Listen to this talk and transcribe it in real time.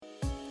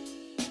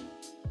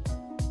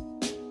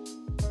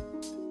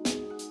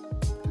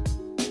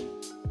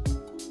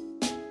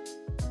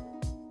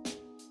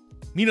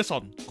皆さ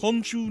ん、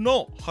今週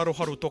のハロ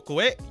ハロト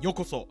コへよう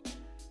こそ。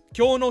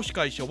今日の司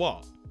会者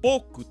は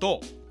僕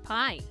と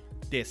パイ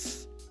で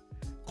す。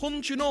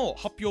今週の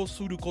発表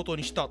すること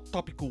にした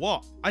トピックは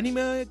アニ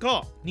メ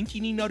が人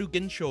気になる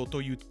現象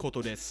というこ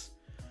とです。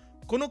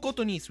このこ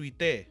とについ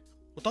て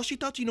私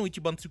たちの一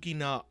番好き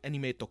なアニ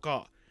メと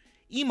か、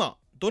今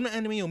どのア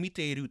ニメを見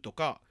ていると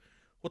か、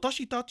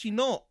私たち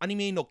のアニ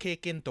メの経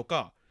験と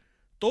か、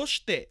どう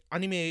してア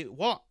ニメ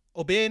は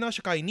欧米な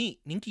社会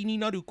に人気に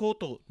なるこ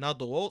とな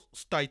どを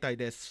伝えたい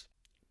です。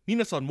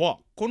皆さんは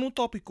この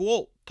トピック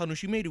を楽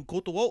しめる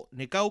ことを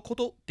願うこ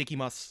とでき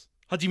ます。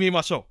始め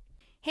ましょ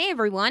う。Hey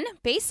everyone!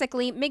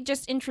 Basically, Mig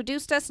just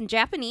introduced us in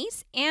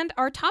Japanese and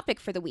our topic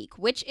for the week,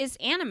 which is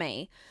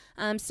anime.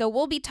 So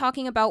we'll be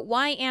talking about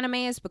why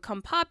anime has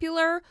become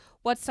popular,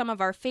 what some of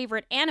our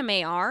favorite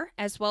anime are,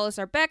 as well as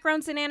our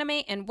backgrounds in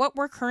anime and what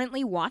we're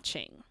currently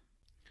watching.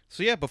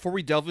 So yeah, before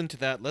we delve into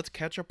that, let's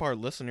catch up our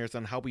listeners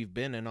on how we've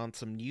been and on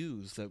some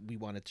news that we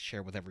wanted to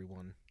share with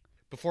everyone.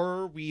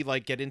 Before we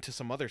get into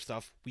some other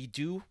stuff, we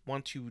do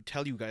want to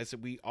tell you guys that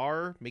we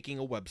are making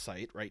a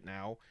website right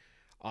now.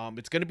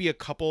 It's going to be a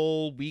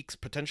couple weeks,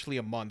 potentially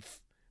a month,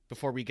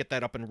 before we get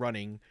that up and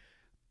running.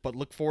 But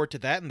look forward to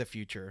that in the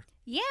future.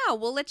 Yeah,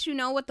 we'll let you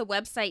know what the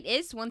website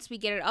is once we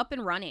get it up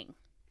and running.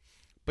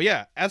 But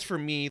yeah, as for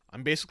me,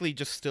 I'm basically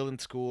just still in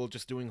school,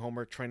 just doing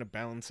homework, trying to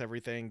balance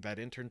everything, that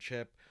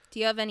internship. Do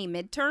you have any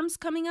midterms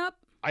coming up?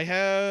 I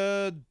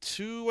had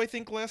 2, I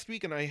think, last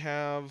week, and I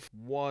have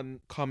 1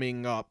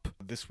 coming up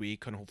this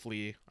week, and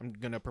hopefully I'm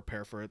going to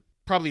prepare for it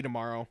probably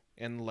tomorrow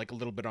and a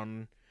little bit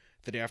on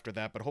the day after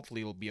that, but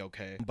hopefully it'll be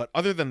okay. But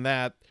other than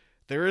that,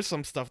 there is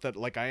some stuff that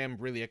I am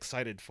really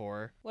excited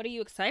for. What are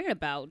you excited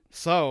about?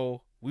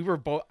 So we were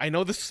both, I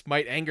know this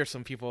might anger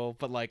some people,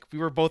 but we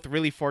were both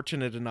really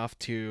fortunate enough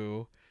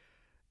to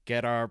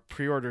get our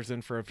pre-orders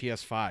in for a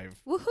PS5.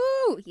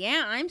 Woohoo!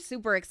 Yeah, I'm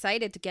super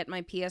excited to get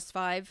my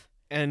PS5.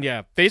 And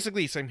yeah,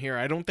 basically same here.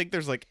 I don't think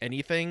there's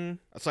anything,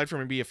 aside from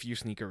maybe a few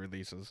sneaker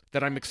releases,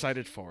 that I'm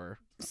excited for.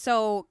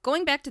 So,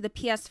 going back to the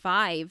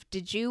PS5,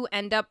 did you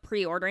end up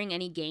pre-ordering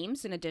any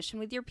games in addition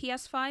with your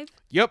PS5?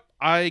 Yep,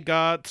 I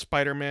got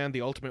Spider-Man,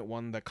 the Ultimate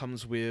one that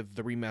comes with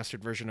the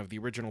remastered version of the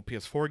original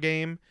PS4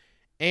 game,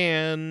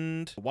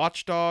 and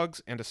Watch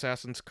Dogs and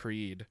Assassin's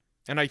Creed.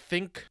 And I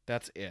think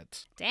that's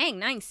it. Dang,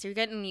 nice.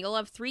 You'll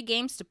have 3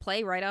 games to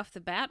play right off the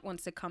bat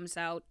once it comes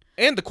out.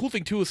 And the cool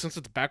thing too is since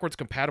it's backwards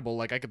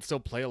compatible, I can still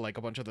play a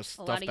bunch of the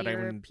stuff that I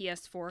your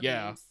PS4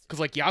 yeah, games.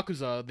 because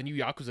Yakuza, the new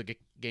Yakuza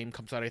game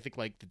comes out I think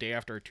the day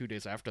after or 2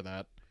 days after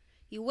that.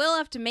 You will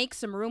have to make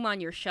some room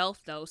on your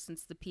shelf though,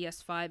 since the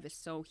PS5 is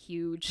so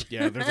huge.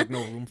 Yeah, there's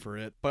no room for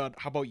it. But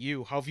how about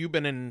you? How have you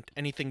been in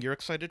anything you're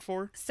excited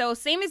for? So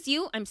same as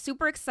you, I'm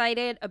super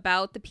excited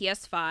about the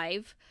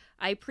PS5.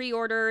 I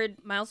pre-ordered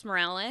Miles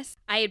Morales.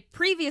 I had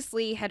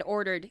previously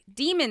ordered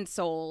Demon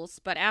Souls,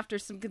 but after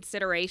some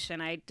consideration,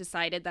 I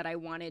decided that I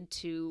wanted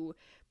to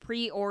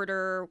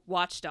pre-order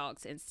Watch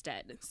Dogs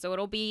instead. So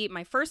it'll be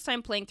my first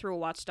time playing through a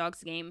Watch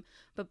Dogs game,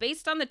 but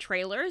based on the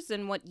trailers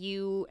and what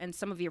you and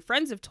some of your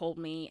friends have told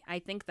me, I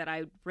think that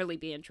I'd really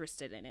be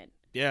interested in it.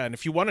 Yeah, and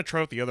if you want to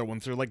try out the other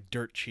ones, they're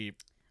dirt cheap.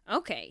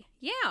 Okay,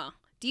 yeah.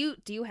 Do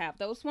you have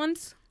those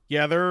ones?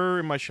 Yeah, they're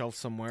in my shelf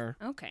somewhere.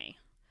 Okay,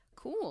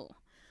 cool.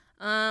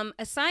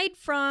 Aside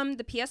from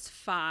the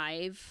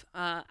PS5,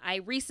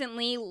 I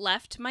recently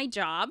left my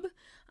job,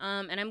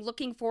 and I'm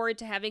looking forward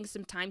to having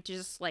some time to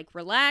just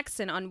relax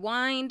and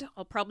unwind.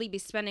 I'll probably be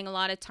spending a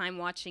lot of time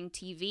watching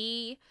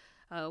TV,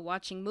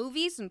 watching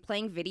movies, and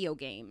playing video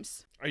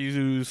games. Are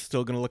you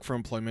still going to look for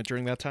employment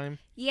during that time?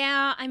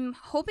 Yeah, I'm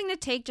hoping to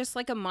take just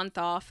a month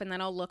off, and then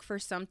I'll look for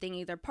something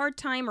either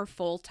part-time or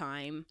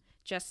full-time,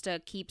 just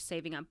to keep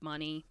saving up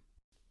money.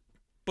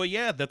 But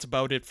yeah, that's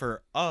about it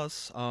for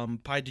us.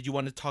 Pi, did you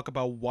want to talk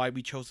about why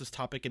we chose this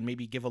topic and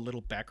maybe give a little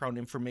background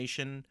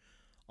information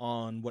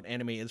on what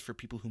anime is for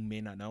people who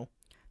may not know?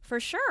 For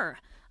sure.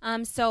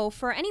 So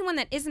for anyone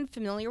that isn't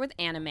familiar with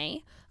anime,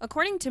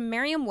 according to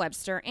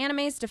Merriam-Webster, anime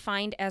is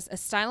defined as a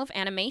style of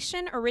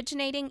animation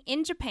originating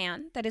in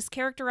Japan that is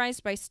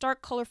characterized by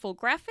stark, colorful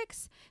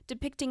graphics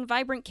depicting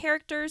vibrant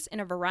characters in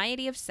a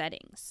variety of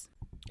settings.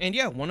 And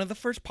yeah, one of the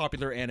first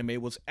popular anime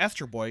was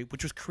Astro Boy,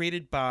 which was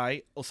created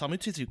by Osamu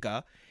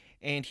Tezuka,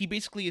 and he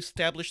basically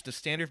established the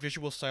standard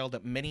visual style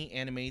that many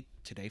anime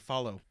today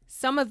follow.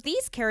 Some of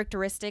these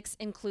characteristics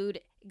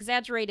include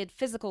exaggerated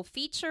physical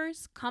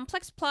features,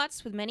 complex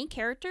plots with many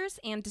characters,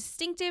 and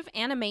distinctive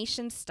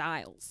animation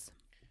styles.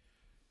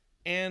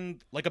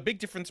 And a big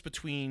difference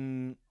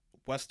between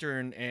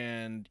Western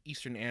and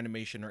Eastern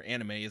animation or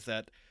anime is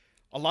that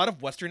a lot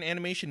of Western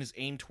animation is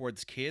aimed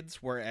towards kids,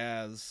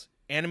 whereas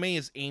anime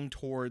is aimed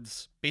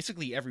towards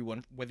basically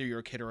everyone, whether you're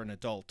a kid or an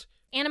adult.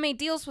 Anime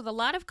deals with a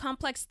lot of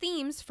complex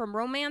themes, from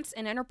romance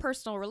and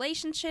interpersonal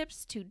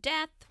relationships to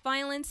death,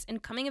 violence,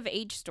 and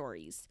coming-of-age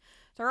stories.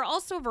 There are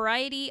also a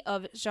variety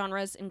of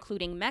genres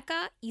including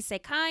mecha,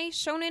 isekai,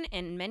 shonen,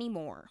 and many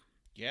more.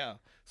 Yeah.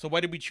 So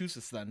why did we choose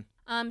this then?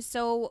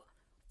 So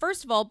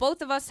first of all,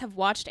 both of us have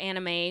watched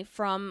anime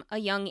from a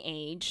young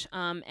age,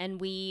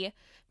 and we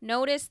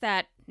noticed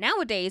that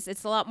nowadays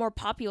it's a lot more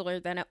popular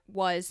than it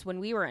was when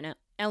we were in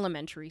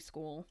elementary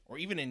school. Or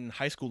even in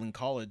high school and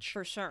college.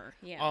 For sure,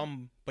 yeah.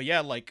 But yeah,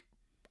 like,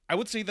 I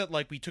would say that,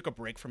 like, we took a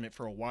break from it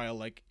for a while.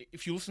 Like,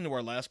 if you listen to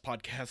our last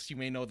podcast, you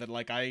may know that,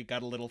 like, I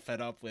got a little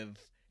fed up with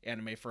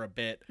anime for a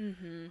bit.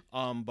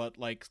 But,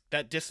 like,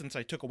 that distance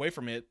I took away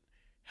from it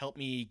helped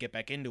me get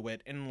back into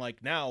it. And,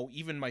 like, now,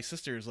 even my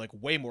sister is, like,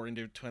 way more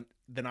into it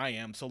than I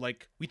am. So,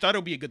 like, we thought it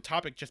would be a good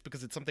topic just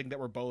because it's something that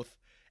we're both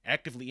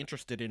actively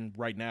interested in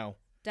right now.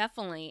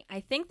 Definitely. I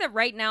think that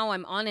right now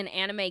I'm on an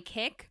anime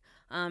kick.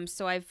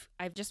 So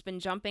I've just been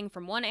jumping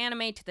from one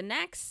anime to the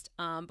next.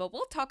 But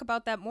we'll talk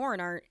about that more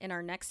in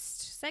our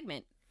next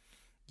segment.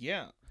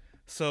 Yeah.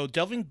 So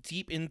delving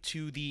deep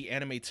into the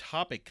anime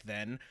topic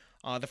then,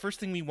 the first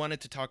thing we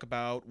wanted to talk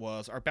about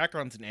was our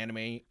backgrounds in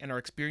anime and our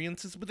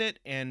experiences with it,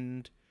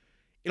 and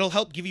it'll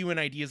help give you an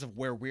idea of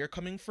where we're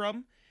coming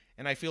from,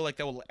 and I feel like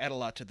that will add a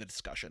lot to the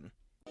discussion.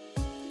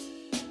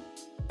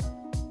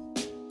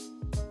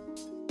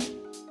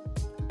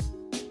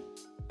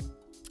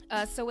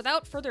 So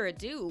without further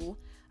ado,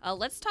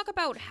 let's talk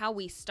about how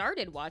we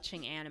started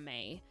watching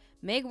anime.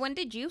 Meg, when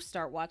did you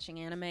start watching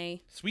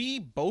anime? So we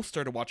both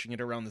started watching it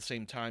around the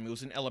same time. It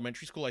was in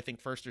elementary school, I think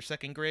first or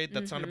second grade.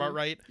 That sound about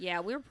right?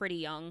 Yeah, we were pretty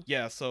young.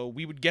 Yeah, so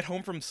we would get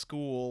home from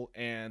school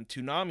and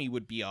Toonami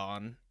would be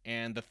on,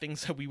 and the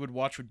things that we would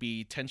watch would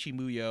be Tenchi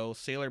Muyo,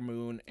 Sailor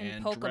Moon,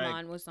 and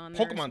Pokemon was on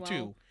there Pokemon as well.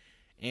 too,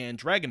 and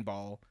Dragon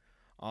Ball.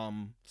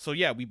 So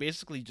yeah, we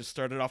basically just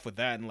started off with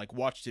that and like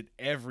watched it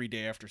every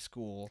day after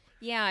school.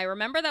 Yeah, I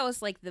remember that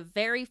was like the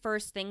very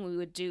first thing we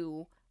would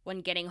do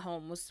when getting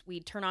home was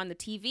we'd turn on the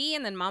TV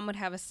and then Mom would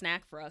have a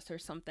snack for us or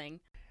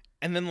something.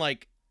 And then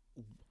like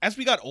as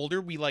we got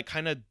older, we like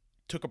kind of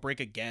took a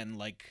break again,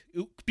 like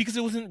because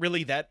it wasn't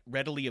really that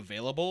readily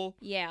available.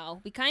 Yeah,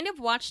 we kind of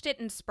watched it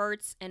in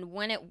spurts and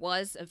when it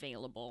was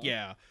available.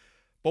 Yeah.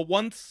 But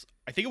once,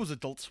 I think it was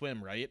Adult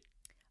Swim, right?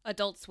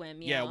 Adult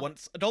Swim, Yeah,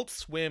 once Adult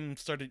Swim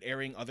started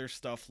airing other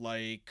stuff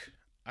like,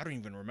 I don't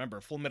even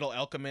remember, Full Metal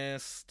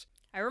Alchemist.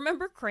 I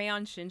remember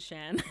Crayon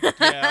Shinshan.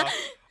 Yeah.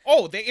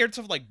 Oh, they aired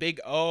stuff like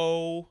Big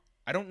O.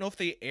 I don't know if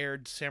they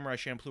aired Samurai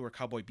Champloo or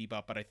Cowboy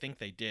Bebop, but I think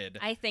they did.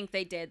 I think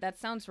they did. That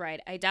sounds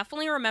right. I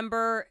definitely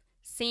remember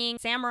seeing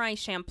Samurai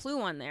Champloo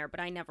on there, but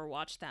I never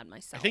watched that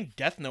myself. I think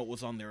Death Note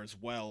was on there as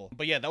well.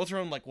 But yeah, that was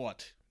around like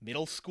what?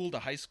 Middle school to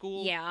high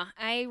school? Yeah,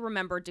 I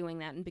remember doing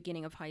that in the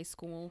beginning of high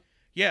school.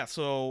 Yeah,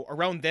 so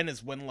around then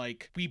is when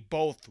like we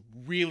both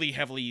really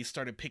heavily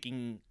started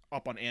picking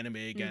up on anime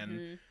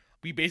again.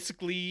 We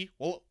basically,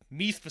 well,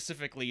 me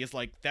specifically, is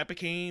like that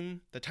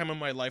became the time of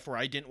my life where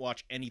I didn't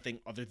watch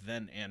anything other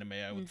than anime,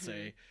 I would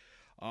say.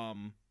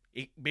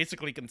 It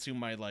basically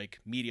consumed my like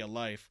media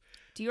life.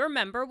 Do you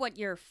remember what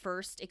your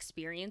first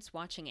experience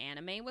watching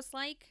anime was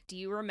like? Do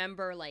you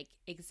remember like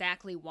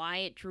exactly why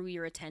it drew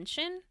your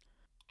attention?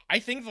 I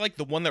think like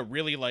the one that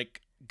really like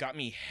got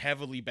me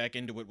heavily back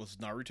into it was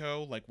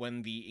Naruto. Like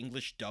when the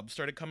English dub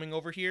started coming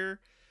over here,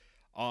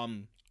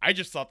 I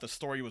just thought the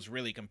story was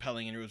really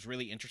compelling and it was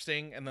really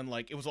interesting. And then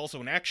like it was also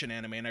an action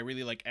anime, and I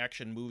really like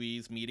action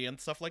movies, media, and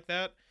stuff like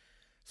that.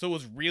 So it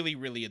was really,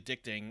 really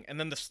addicting. And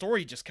then the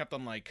story just kept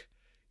on like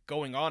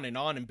going on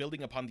and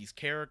building upon these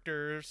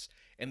characters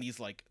and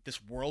these like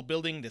this world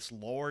building, this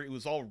lore. It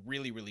was all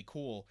really, really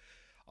cool.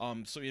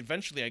 So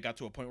eventually I got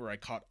to a point where I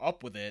caught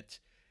up with it.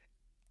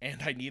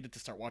 And I needed to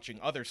start watching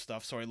other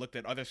stuff, so I looked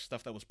at other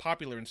stuff that was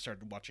popular and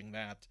started watching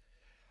that.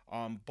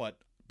 But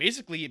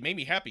basically, it made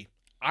me happy.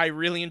 I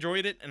really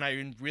enjoyed it, and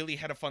I really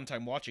had a fun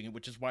time watching it,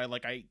 which is why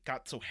like I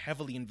got so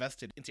heavily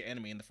invested into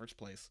anime in the first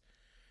place.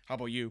 How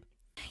about you?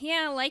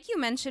 Yeah, like you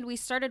mentioned, we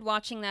started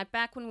watching that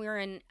back when we were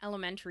in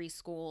elementary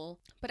school.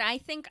 But I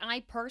think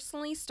I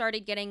personally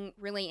started getting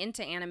really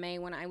into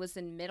anime when I was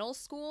in middle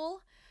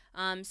school.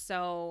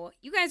 So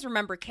you guys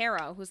remember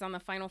Kara, who's on the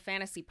Final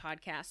Fantasy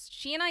podcast.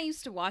 She and I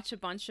used to watch a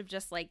bunch of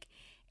just like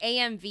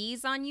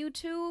AMVs on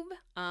YouTube.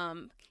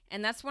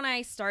 And that's when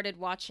I started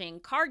watching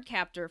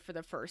Cardcaptor for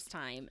the first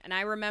time. And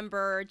I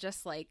remember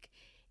just like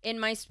in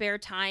my spare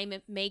time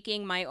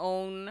making my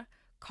own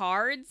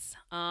cards.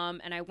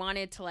 And I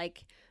wanted to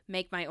like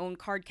make my own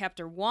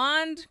Cardcaptor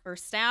wand or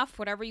staff,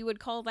 whatever you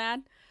would call that.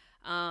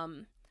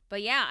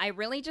 But yeah, I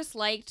really just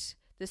liked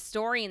the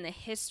story and the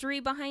history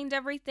behind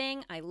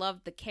everything. I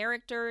loved the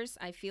characters.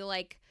 I feel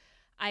like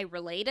I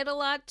related a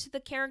lot to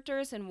the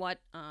characters and what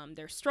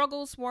their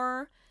struggles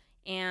were.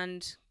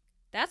 And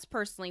that's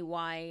personally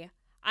why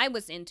I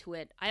was into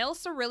it. I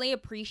also really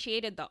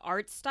appreciated the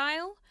art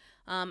style.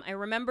 I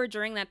remember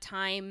during that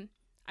time,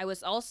 I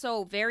was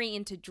also very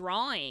into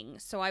drawing.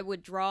 So I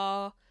would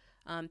draw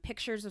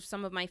pictures of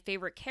some of my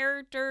favorite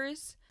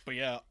characters. But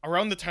yeah,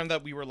 around the time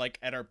that we were like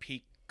at our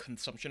peak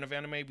consumption of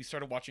anime, we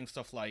started watching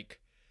stuff like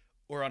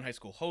Ouran High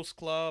School Host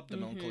Club, The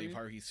Melancholy of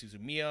Haruhi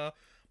Suzumiya,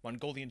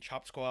 Mongolian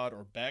Chop Squad,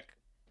 or Beck.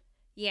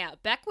 Yeah,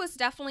 Beck was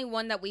definitely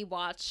one that we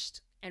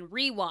watched and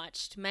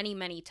rewatched many,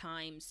 many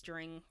times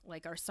during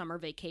like our summer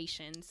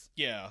vacations.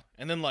 Yeah,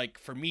 and then like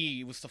for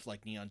me, it was stuff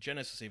like Neon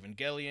Genesis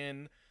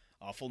Evangelion,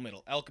 Full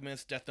Metal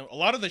Alchemist, Death Note, a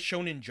lot of the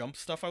Shonen Jump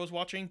stuff I was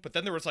watching, but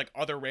then there was like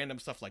other random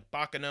stuff like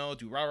Bakano,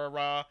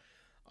 Durarara,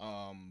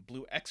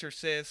 Blue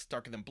Exorcist,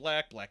 Darker Than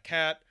Black, Black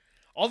Cat,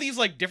 all these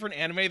like different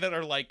anime that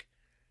are like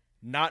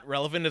not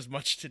relevant as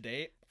much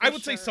today. I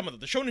would say some of them.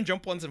 The Shonen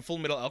Jump ones and Full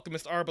Metal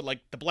Alchemist are, but like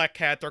the Black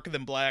Cat, Darker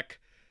Than Black,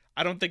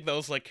 I don't think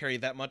those like carry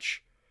that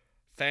much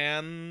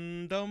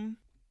fandom.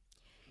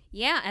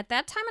 Yeah, at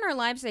that time in our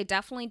lives, I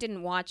definitely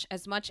didn't watch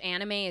as much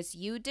anime as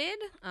you did.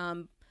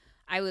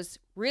 I was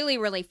really,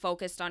 really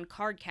focused on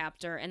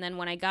Cardcaptor, and then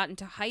when I got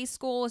into high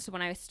school is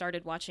when I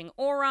started watching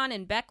Ouran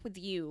and Beck with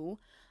you.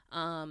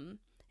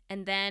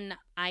 And then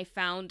I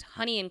found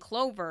Honey and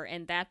Clover,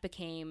 and that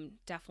became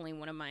definitely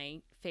one of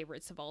my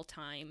favorites of all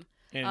time.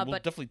 And we'll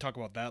definitely talk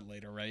about that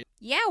later, right?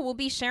 Yeah, we'll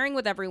be sharing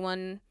with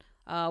everyone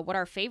what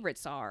our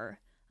favorites are.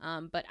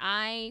 But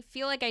I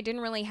feel like I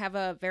didn't really have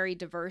a very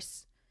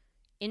diverse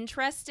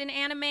interest in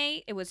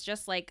anime. It was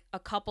just like a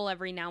couple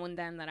every now and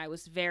then that I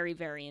was very,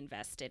 very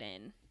invested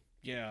in.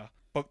 Yeah.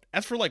 But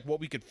as for like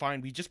what we could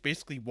find, we just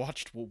basically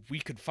watched what we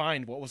could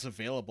find, what was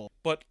available.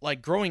 But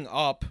like growing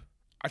up,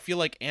 I feel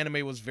like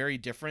anime was very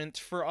different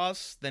for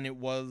us than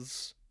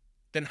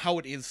how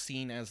it is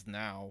seen as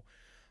now.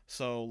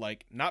 So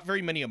like not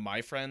very many of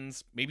my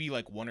friends, maybe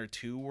like one or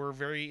two were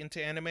very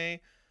into anime.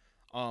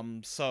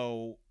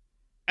 So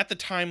at the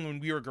time when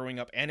we were growing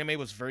up, anime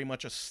was very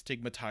much a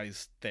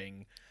stigmatized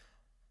thing.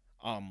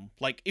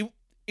 Like it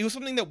was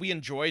something that we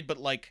enjoyed, but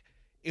like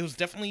it was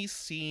definitely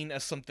seen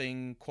as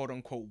something quote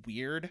unquote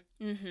weird.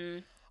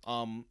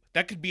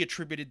 That could be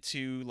attributed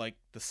to like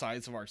the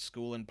size of our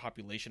school and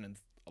population and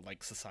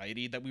like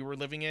society that we were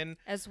living in,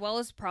 as well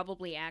as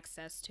probably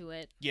access to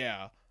it.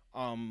 Yeah.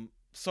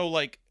 So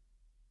like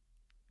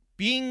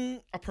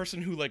being a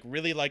person who like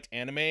really liked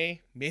anime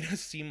made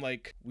us seem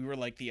like we were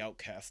like the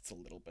outcasts a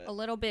little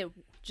bit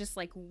Just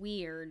like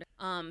weird.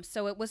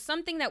 So it was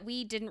something that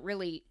we didn't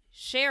really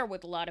share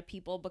with a lot of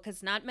people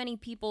because not many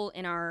people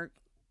in our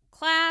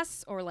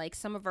class or like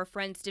some of our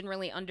friends didn't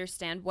really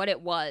understand what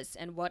it was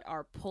and what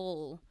our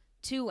pull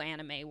to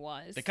anime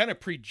was. They kind of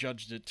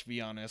prejudged it, to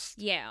be honest.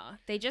 Yeah,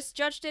 they just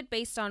judged it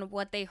based on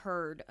what they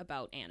heard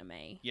about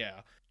anime.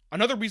 Yeah.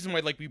 Another reason why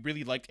like we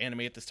really liked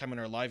anime at this time in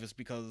our life is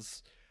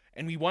because,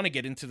 and we want to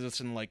get into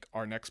this in like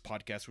our next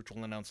podcast, which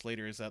we'll announce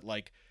later, is that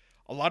like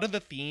a lot of the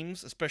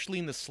themes, especially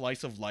in the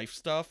slice of life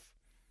stuff,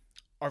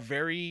 are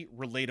very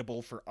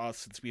relatable for us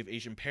since we have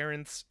Asian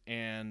parents,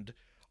 and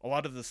a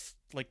lot of this,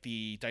 like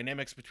the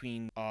dynamics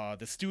between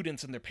the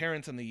students and their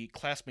parents and the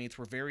classmates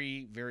were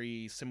very,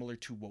 very similar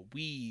to what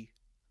we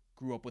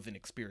grew up with and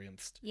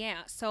experienced. Yeah,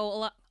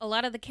 so a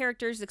lot of the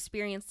characters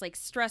experienced like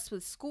stress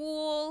with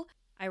school.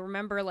 I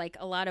remember like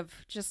a lot of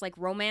just like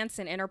romance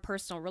and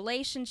interpersonal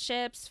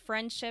relationships,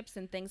 friendships,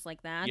 and things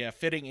like that. Yeah,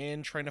 fitting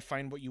in, trying to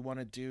find what you want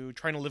to do,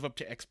 trying to live up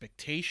to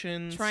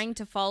expectations. Trying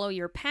to follow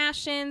your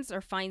passions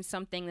or find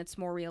something that's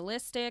more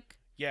realistic.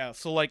 Yeah,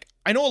 so like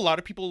I know a lot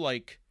of people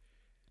like,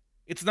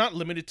 it's not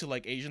limited to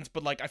like Asians,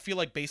 but like I feel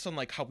like based on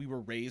like how we were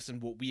raised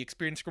and what we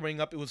experienced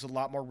growing up, it was a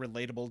lot more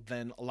relatable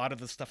than a lot of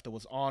the stuff that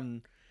was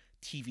on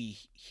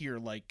TV here,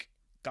 like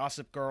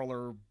Gossip Girl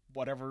or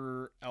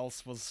whatever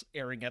else was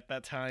airing at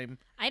that time.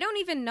 I don't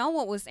even know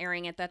what was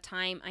airing at that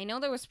time. I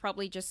know there was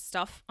probably just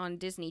stuff on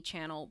Disney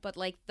Channel, but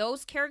like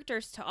those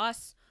characters to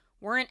us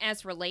weren't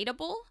as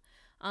relatable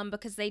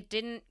because they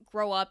didn't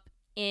grow up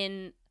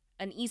in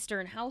an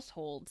Eastern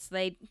household. So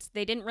they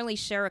didn't really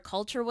share a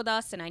culture with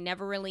us, and I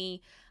never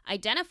really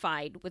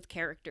identified with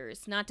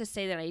characters. Not to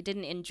say that I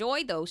didn't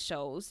enjoy those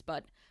shows,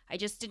 but I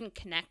just didn't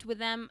connect with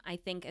them, I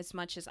think, as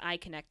much as I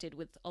connected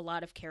with a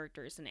lot of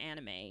characters in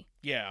anime.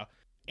 Yeah.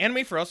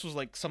 Anime for us was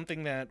like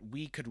something that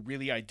we could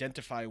really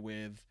identify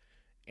with,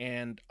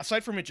 and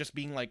aside from it just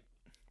being like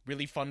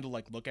really fun to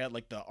like look at,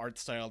 like the art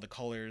style, the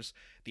colors,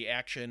 the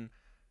action,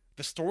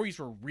 the stories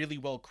were really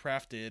well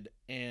crafted,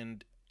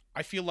 and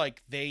I feel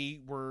like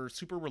they were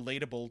super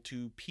relatable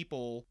to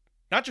people,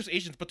 not just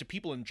Asians, but to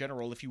people in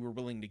general if you were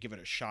willing to give it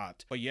a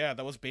shot. But yeah,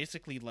 that was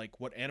basically like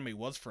what anime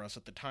was for us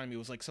at the time. It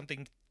was like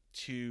something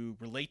to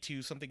relate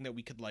to, something that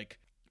we could like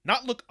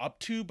not look up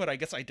to, but I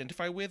guess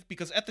identify with,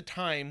 because at the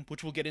time,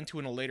 which we'll get into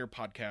in a later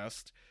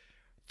podcast,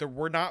 there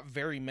were not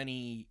very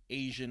many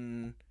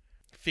Asian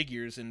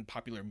figures in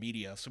popular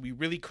media, so we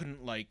really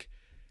couldn't like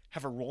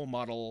have a role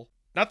model.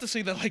 Not to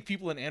say that like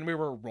people in anime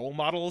were role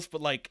models,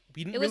 but like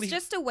we didn't. It was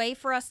just a way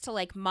for us to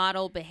like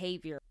model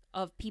behavior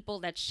of people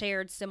that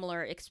shared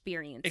similar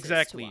experiences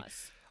exactly to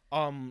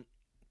us.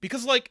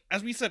 Because like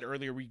as we said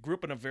earlier, we grew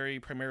up in a very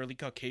primarily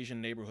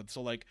Caucasian neighborhood,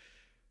 so like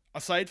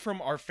aside from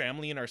our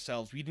family and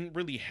ourselves, we didn't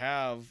really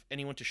have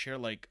anyone to share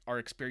like our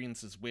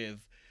experiences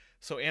with.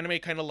 So anime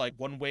kind of like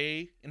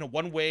in a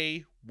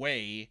one-way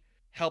way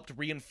helped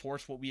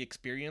reinforce what we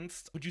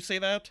experienced. Would you say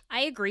that? I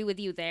agree with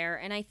you there,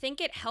 and I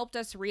think it helped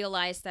us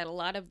realize that a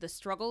lot of the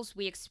struggles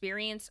we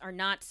experience are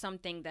not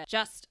something that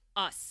just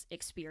us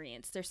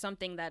experience. They're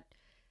something that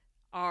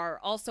are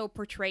also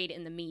portrayed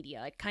in the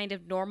media. It kind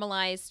of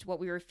normalized what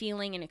we were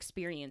feeling and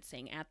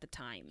experiencing at the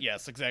time.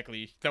 Yes,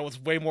 exactly. That was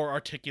way more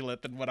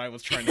articulate than what I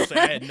was trying to say.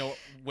 I had no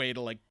way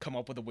to, like, come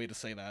up with a way to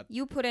say that.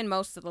 You put in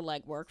most of the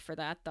legwork for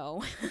that,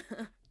 though.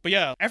 But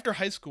yeah, after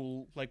high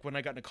school, like, when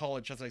I got into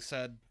college, as I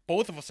said,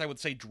 both of us, I would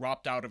say,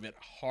 dropped out of it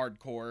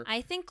hardcore.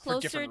 I think for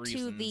closer different to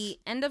reasons. the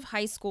end of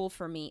high school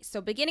for me.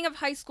 So beginning of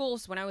high school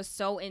is when I was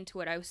so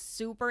into it. I was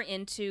super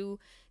into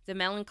The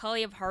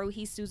Melancholy of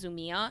Haruhi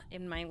Suzumiya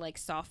in my, like,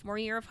 sophomore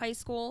year of high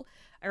school.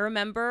 I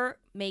remember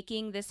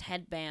making this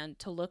headband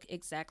to look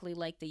exactly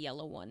like the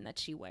yellow one that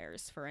she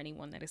wears, for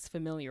anyone that is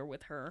familiar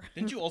with her.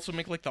 Didn't you also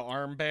make, like, the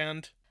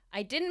armband?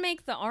 I didn't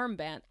make the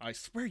armband. I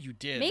swear you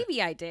did. Maybe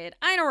I did.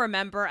 I don't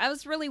remember. I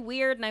was really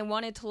weird and I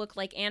wanted to look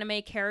like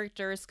anime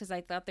characters because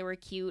I thought they were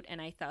cute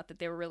and I thought that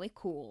they were really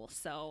cool.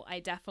 So I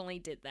definitely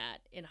did that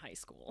in high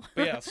school.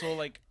 But yeah, so,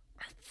 like,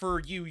 for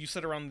you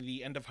said around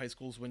the end of high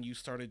school is when you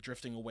started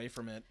drifting away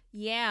from it.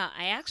 Yeah,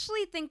 I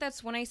actually think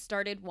that's when I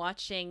started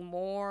watching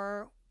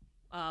more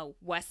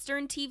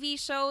Western TV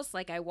shows.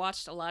 Like, I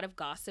watched a lot of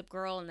Gossip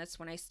Girl, and that's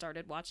when I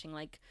started watching,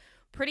 like,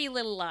 Pretty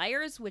Little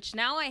Liars, which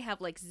now I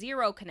have, like,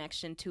 zero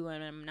connection to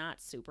and I'm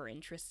not super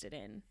interested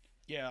in.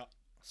 Yeah.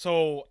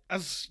 So,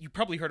 as you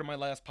probably heard in my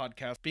last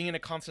podcast, being in a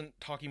constant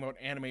talking about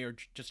anime or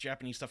just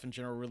Japanese stuff in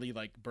general really,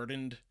 like,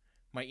 burdened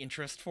my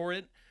interest for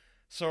it.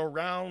 So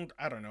around,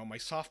 I don't know, my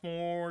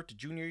sophomore to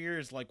junior year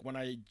is, like, when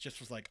I just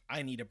was like,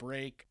 I need a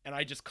break. And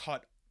I just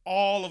cut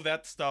all of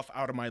that stuff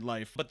out of my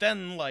life. But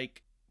then,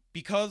 like,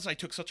 because I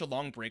took such a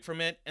long break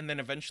from it, and then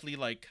eventually,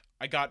 like,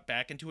 I got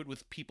back into it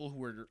with people who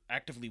were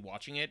actively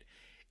watching it,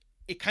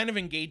 it kind of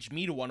engaged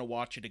me to want to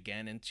watch it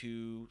again and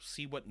to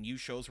see what new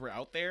shows were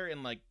out there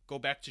and, like, go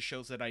back to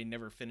shows that I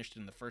never finished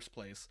in the first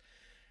place.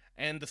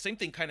 And the same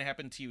thing kind of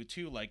happened to you,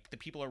 too. Like, the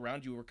people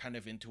around you were kind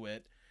of into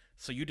it,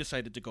 so you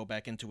decided to go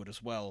back into it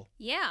as well.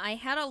 Yeah, I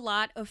had a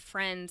lot of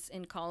friends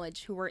in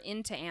college who were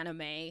into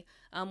anime.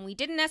 We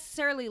didn't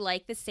necessarily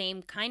like the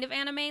same kind of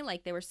anime.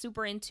 Like, they were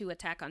super into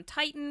Attack on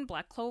Titan,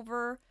 Black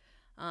Clover.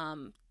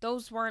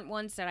 Those weren't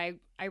ones that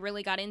I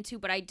really got into,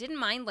 but I didn't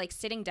mind, like,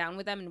 sitting down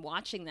with them and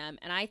watching them.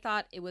 And I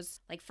thought it was,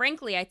 like,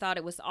 frankly, I thought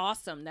it was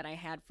awesome that I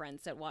had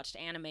friends that watched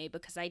anime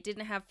because I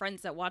didn't have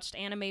friends that watched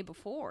anime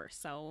before,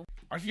 so.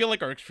 I feel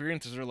like our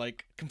experiences are,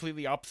 like,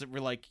 completely opposite. We're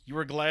like, you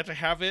were glad to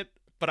have it,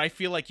 but I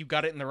feel like you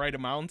got it in the right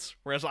amounts,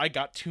 whereas I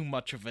got too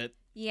much of it.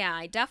 Yeah,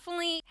 I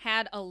definitely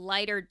had a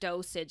lighter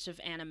dosage of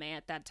anime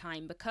at that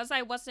time because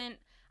I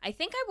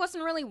think I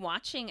wasn't really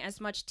watching as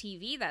much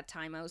TV that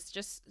time. I was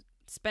just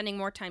spending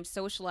more time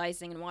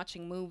socializing and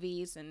watching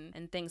movies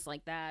and things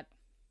like that.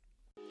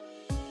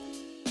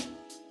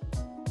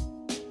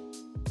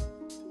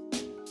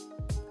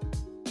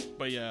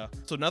 But yeah,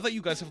 so now that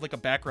you guys have, like, a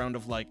background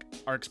of, like,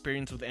 our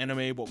experience with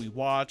anime, what we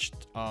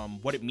watched,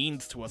 what it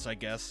means to us, I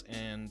guess,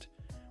 and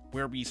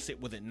where we sit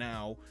with it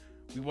now,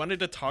 we wanted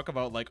to talk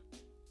about, like,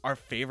 our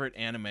favorite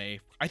anime.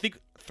 I think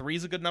 3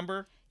 is a good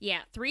number.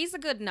 Yeah, 3 is a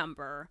good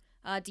number.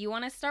 Do you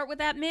want to start with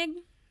that, Mig?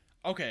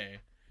 Okay.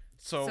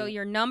 So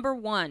your number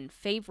 1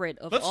 favorite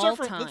of all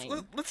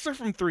time. Let's start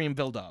from 3 and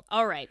build up.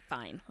 All right,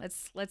 fine.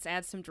 Let's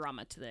add some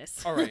drama to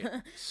this. All right.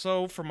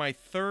 So for my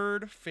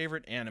 3rd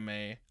favorite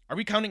anime, are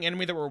we counting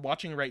anime that we're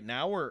watching right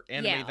now or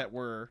anime that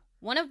we're...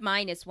 One of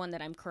mine is one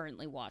that I'm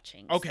currently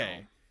watching.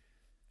 Okay.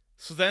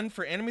 So then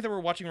for anime that we're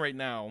watching right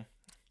now,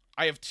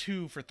 I have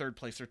 2 for 3rd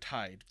place. They're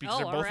tied because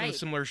they're both in a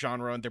similar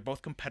genre and they're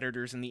both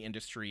competitors in the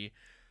industry.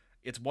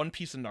 It's One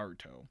Piece and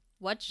Naruto.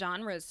 What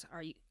genres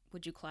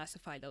would you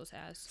classify those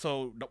as?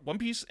 So One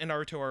Piece and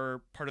Naruto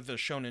are part of the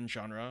shonen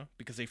genre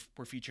because they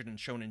were featured in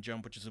Shonen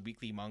Jump, which is a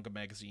weekly manga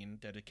magazine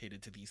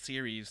dedicated to these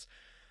series.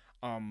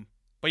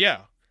 But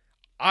yeah,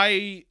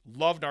 I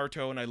love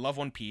Naruto and I love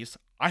One Piece.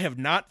 I have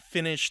not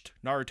finished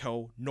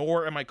Naruto,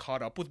 nor am I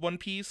caught up with One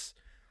Piece.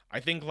 I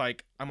think,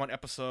 like, I'm on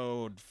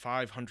episode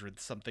 500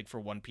 something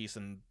for One Piece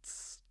and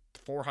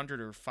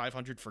 400 or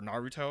 500 for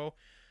Naruto.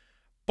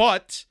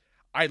 But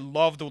I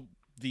love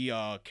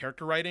the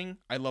character writing.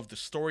 I love the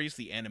stories,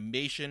 the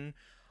animation.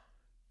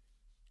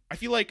 I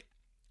feel like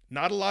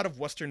not a lot of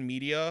Western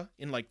media,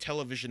 in, like,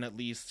 television at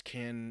least,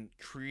 can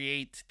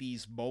create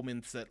these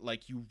moments that,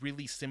 like, you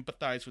really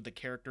sympathize with the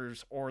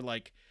characters or,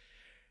 like,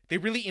 they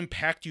really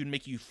impact you and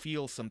make you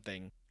feel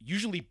something.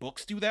 Usually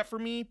books do that for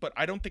me, but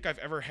I don't think I've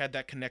ever had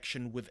that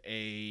connection with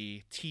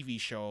a TV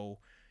show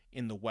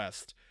in the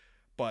West.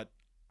 But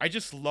I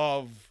just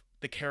love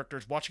the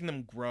characters, watching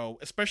them grow,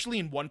 especially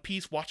in One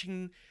Piece,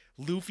 watching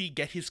Luffy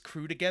get his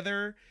crew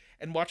together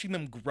and watching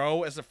them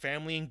grow as a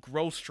family and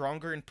grow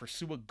stronger and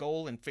pursue a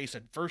goal and face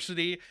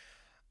adversity.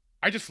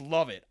 I just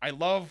love it. I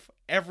love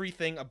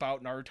everything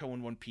about Naruto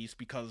and One Piece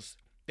because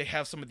they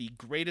have some of the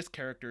greatest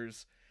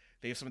characters.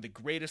 They have some of the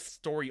greatest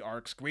story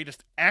arcs,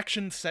 greatest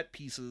action set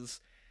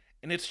pieces,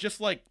 and it's just,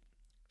 like,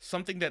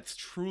 something that's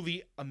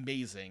truly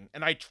amazing.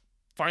 And I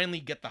finally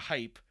get the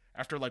hype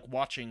after, like,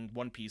 watching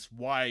One Piece,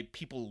 why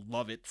people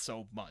love it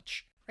so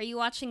much. Are you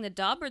watching the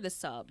dub or the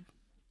sub?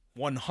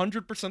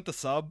 100% the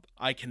sub.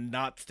 I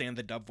cannot stand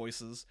the dub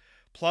voices.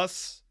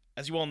 Plus,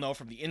 as you all know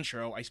from the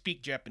intro, I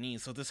speak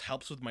Japanese, so this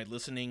helps with my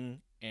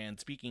listening and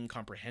speaking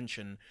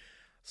comprehension.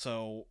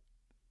 So,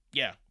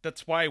 yeah,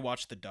 that's why I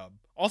watch the dub.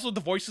 Also,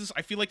 the voices,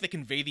 I feel like they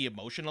convey the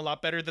emotion a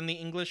lot better than the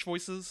English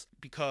voices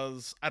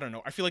because, I don't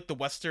know, I feel like the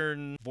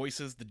Western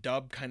voices, the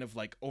dub kind of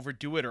like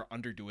overdo it or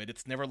underdo it.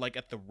 It's never like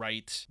at the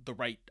right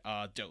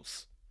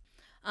dose.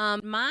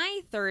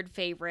 My third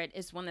favorite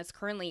is one that's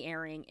currently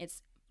airing.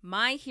 It's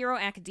My Hero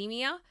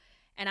Academia,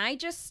 and I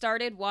just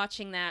started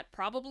watching that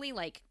probably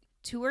like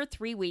 2 or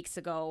 3 weeks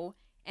ago,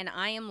 and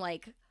I am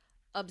like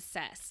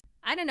obsessed.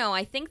 I don't know.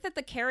 I think that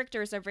the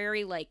characters are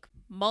very like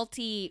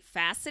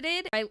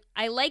multifaceted.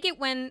 I like it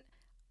when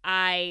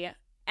I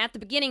at the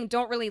beginning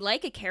don't really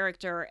like a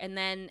character and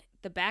then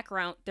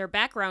their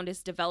background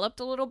is developed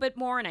a little bit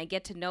more and I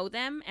get to know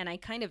them and I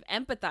kind of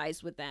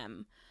empathize with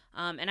them.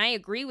 And I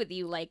agree with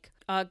you. Like,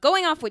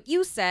 going off what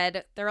you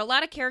said, there are a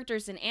lot of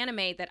characters in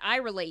anime that I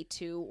relate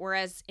to,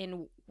 whereas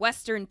in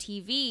Western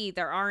TV,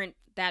 there aren't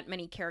that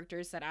many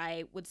characters that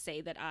I would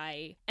say that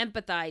I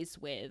empathize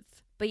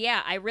with. But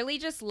yeah, I really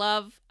just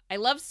I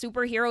love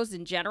superheroes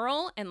in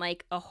general, and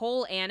like a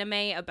whole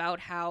anime about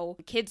how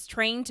kids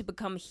train to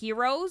become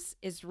heroes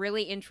is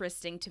really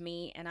interesting to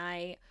me, and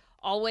I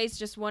always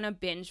just want to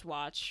binge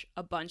watch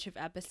a bunch of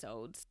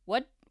episodes.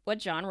 What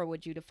genre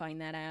would you define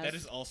that as? That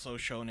is also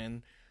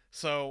shonen.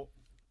 So,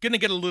 gonna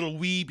get a little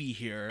weeby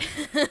here.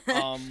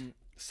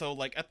 So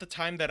like at the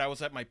time that I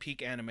was at my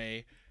peak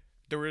anime,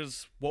 there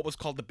was what was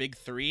called the Big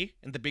Three,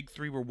 and the Big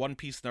Three were One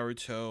Piece,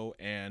 Naruto,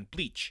 and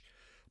Bleach.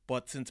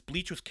 But since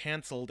Bleach was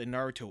canceled and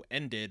Naruto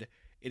ended,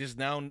 it is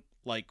now,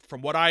 like,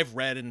 from what I've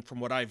read and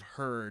from what I've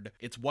heard,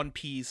 it's One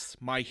Piece,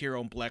 My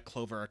Hero, and Black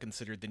Clover are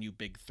considered the new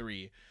Big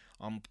Three.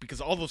 Because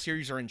all those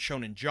series are in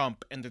Shonen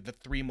Jump, and they're the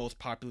three most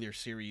popular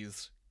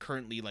series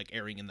currently, like,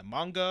 airing in the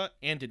manga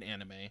and in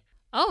anime.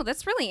 Oh,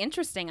 that's really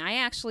interesting. I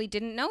actually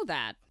didn't know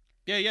that.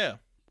 Yeah.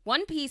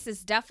 One Piece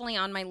is definitely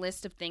on my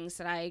list of things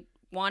that I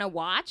want to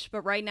watch,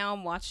 but right now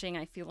I'm watching,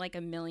 I feel like,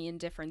 a million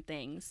different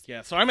things.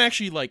 Yeah, so I'm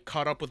actually, like,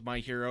 caught up with My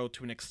Hero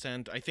to an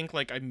extent. I think,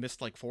 like, I missed,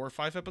 like, 4 or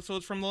 5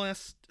 episodes from the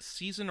last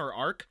season or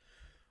arc.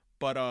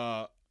 But,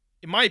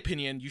 in my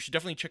opinion, you should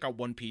definitely check out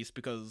One Piece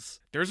because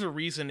there's a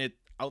reason it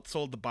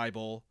outsold the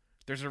Bible.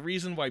 There's a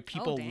reason why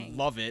people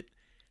love it.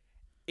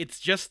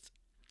 It's just,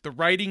 the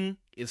writing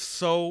is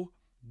so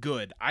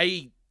good.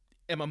 I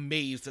am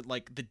amazed at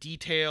like the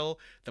detail,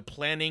 the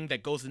planning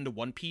that goes into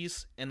One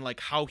Piece, and like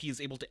how he is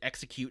able to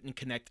execute and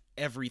connect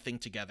everything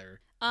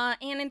together.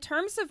 And in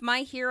terms of My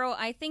Hero,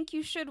 I think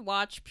you should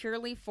watch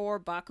purely for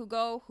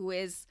Bakugo, who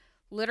is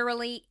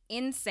literally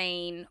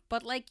insane,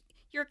 but like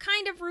you're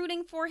kind of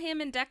rooting for him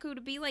and Deku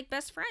to be like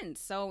best friends,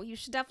 so you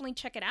should definitely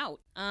check it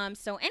out.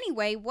 So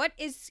anyway, what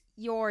is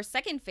your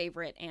second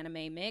favorite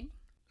anime, Mig?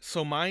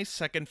 So my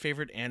second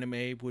favorite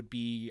anime would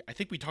be, I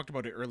think we talked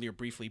about it earlier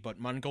briefly, but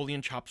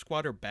Mongolian Chop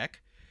Squad or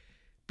Beck.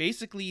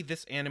 Basically,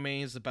 this anime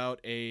is about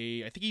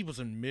I think he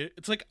was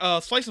it's like a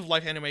slice of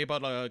life anime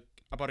about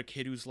a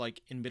kid who's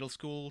like in middle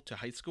school to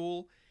high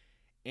school,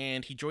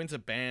 and he joins a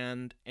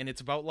band, and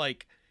it's about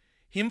like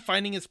him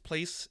finding his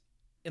place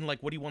in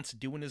like what he wants to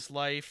do in his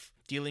life,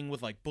 dealing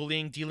with like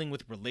bullying, dealing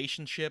with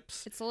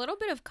relationships. It's a little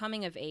bit of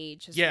coming of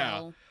age as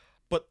well.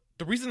 But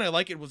the reason I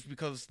like it was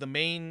because the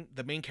main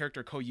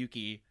character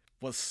Koyuki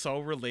was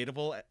so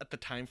relatable at the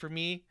time for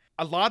me.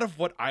 A lot of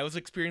what I was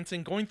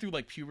experiencing going through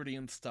like puberty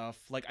and stuff,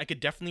 like I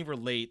could definitely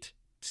relate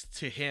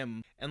to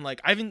him. And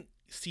like I haven't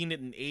seen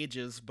it in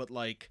ages, but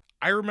like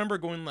I remember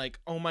going like,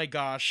 "Oh my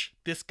gosh,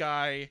 this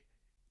guy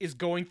is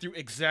going through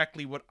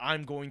exactly what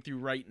I'm going through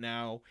right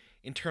now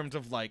in terms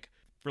of like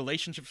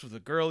relationships with a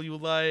girl you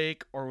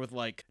like, or with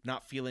like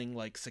not feeling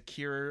like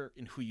secure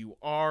in who you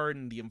are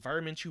and the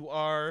environment you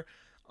are."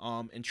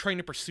 And trying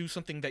to pursue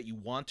something that you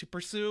want to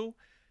pursue,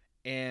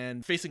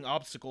 and facing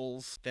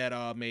obstacles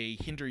that may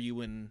hinder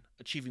you in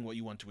achieving what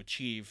you want to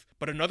achieve.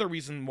 But another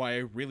reason why I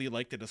really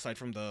liked it, aside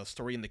from the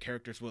story and the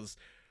characters, was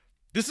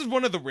this is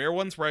one of the rare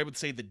ones where I would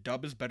say the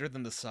dub is better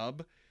than the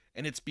sub,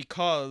 and it's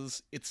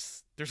because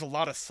there's a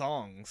lot of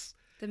songs.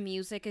 The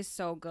music is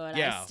so good.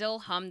 Yeah. I still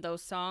hum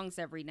those songs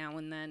every now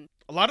and then.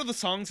 A lot of the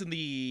songs in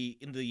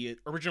the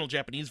original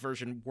Japanese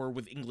version were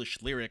with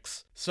English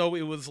lyrics, so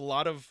it was a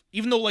lot of,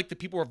 even though like the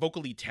people were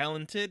vocally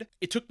talented,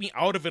 it took me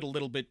out of it a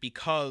little bit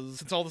because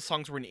since all the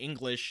songs were in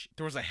English,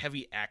 there was a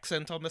heavy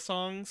accent on the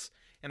songs,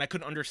 and I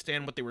couldn't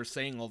understand what they were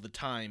saying all the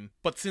time.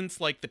 But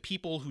since like the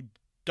people who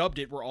dubbed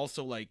it were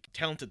also like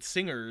talented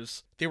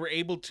singers, they were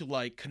able to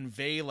like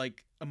convey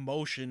like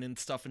emotion and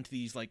stuff into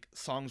these like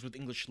songs with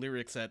English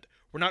lyrics that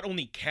were not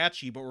only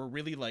catchy but were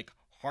really like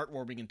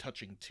heartwarming and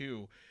touching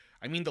too.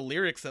 I mean, the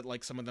lyrics that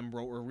like some of them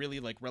wrote were really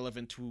like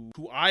relevant to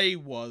who I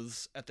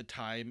was at the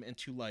time and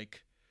to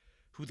like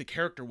who the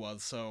character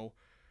was. So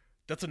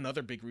that's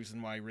another big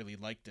reason why I really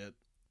liked it.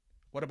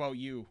 What about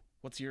you?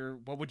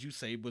 What would you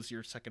say was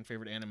your second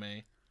favorite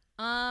anime?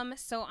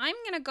 So I'm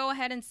gonna go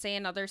ahead and say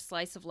another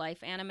slice of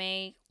life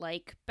anime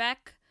like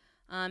Beck.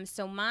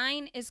 So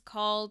mine is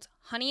called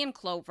Honey and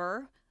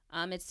Clover.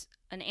 It's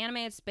an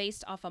anime that's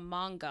based off a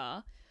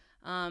manga.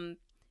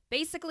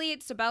 basically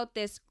it's about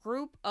this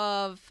group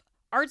of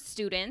art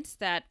students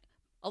that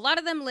a lot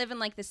of them live in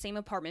like the same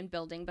apartment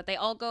building, but they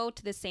all go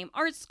to the same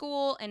art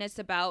school, and it's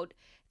about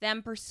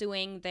them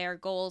pursuing their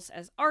goals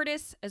as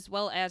artists as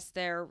well as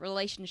their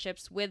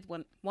relationships with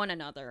one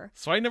another.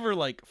 So I never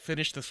like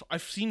finished this.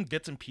 I've seen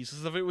bits and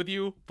pieces of it with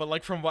you, but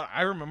like from what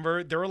I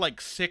remember, there were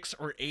like 6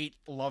 or 8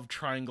 love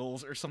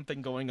triangles or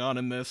something going on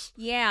in this.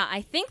 Yeah,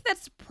 I think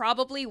that's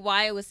probably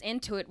why I was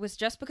into it, was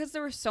just because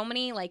there were so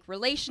many like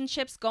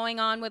relationships going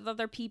on with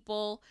other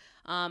people.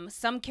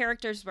 Some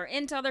characters were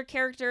into other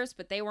characters,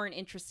 but they weren't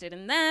interested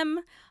in them.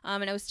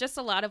 And it was just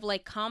a lot of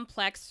like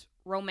complex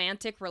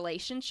romantic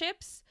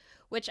relationships,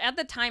 which at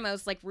the time I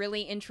was like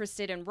really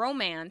interested in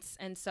romance.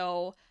 And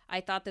so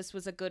I thought this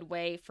was a good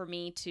way for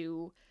me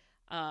to,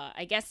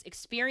 I guess,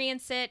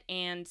 experience it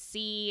and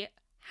see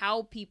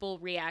how people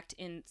react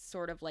in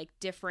sort of like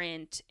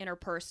different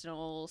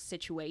interpersonal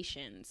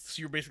situations.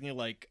 So you're basically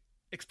like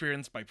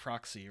experienced by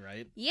proxy,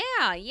 right?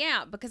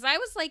 Yeah, because I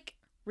was like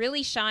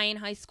really shy in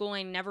high school.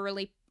 I never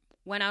really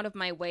went out of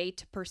my way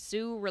to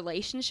pursue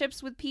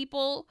relationships with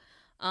people.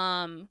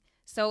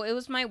 So it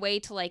was my way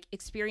to like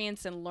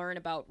experience and learn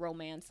about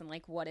romance and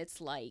like what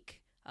it's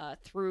like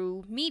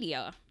through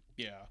media.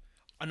 Yeah.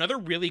 Another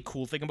really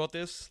cool thing about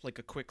this, like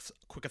a quick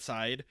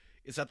aside,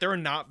 is that there are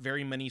not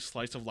very many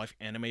slice of life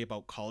anime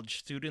about college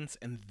students,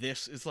 and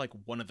this is like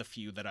one of the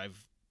few that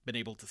I've been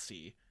able to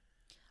see.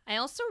 I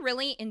also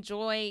really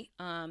enjoy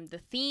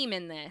the theme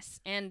in this,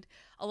 and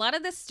a lot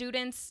of the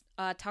students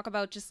talk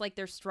about just like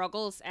their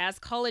struggles as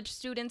college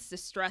students, the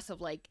stress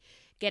of like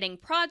getting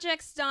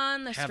projects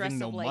done, the Having stress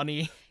no of like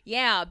money.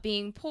 Yeah,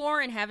 being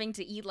poor and having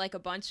to eat like a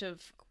bunch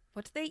of,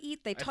 what do they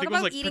eat? They I talk think it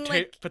about was eating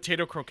like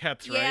potato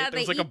croquettes, right? Yeah, There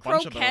was they like a eat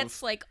bunch of croquettes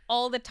those. like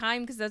all the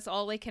time because that's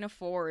all they can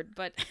afford.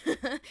 But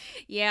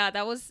yeah,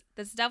 that's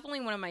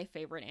definitely one of my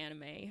favorite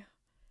anime.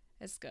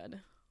 It's good.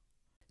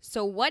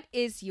 So what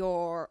is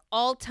your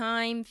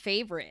all-time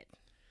favorite?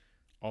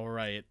 All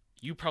right.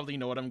 You probably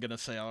know what I'm going to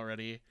say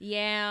already.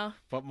 Yeah.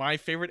 But my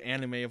favorite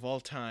anime of all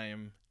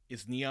time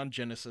is Neon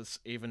Genesis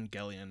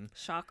Evangelion.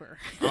 Shocker.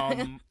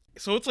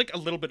 So it's like a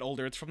little bit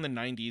older. It's from the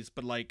 90s,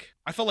 but like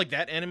I felt like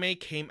that anime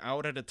came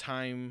out at a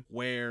time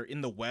where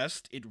in the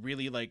West it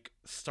really like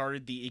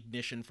started the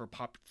ignition for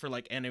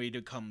like anime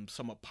to become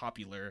somewhat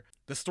popular.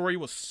 The story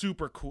was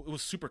super cool. It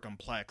was super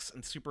complex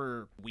and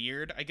super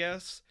weird, I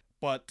guess,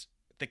 but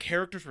the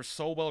characters were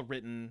so well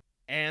written,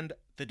 and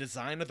the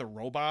design of the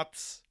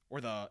robots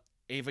or the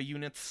Eva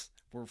units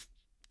were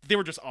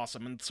just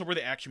awesome, and so were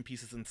the action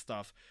pieces and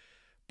stuff.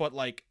 But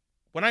like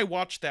when I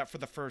watched that for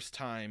the first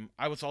time,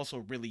 I was also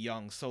really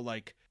young, so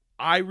like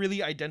I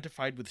really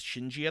identified with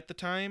Shinji at the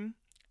time,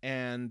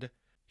 and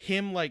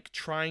him like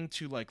trying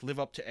to like live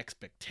up to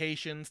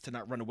expectations, to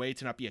not run away,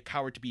 to not be a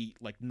coward, to be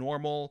like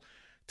normal,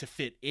 to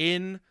fit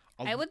in.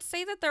 I would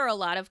say that there are a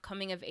lot of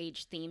coming of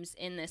age themes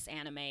in this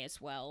anime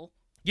as well.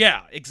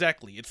 Yeah,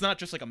 exactly. It's not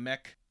just like a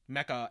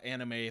mecha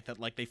anime that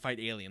like they fight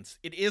aliens.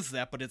 It is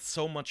that, but it's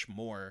so much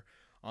more.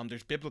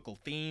 There's biblical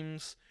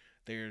themes.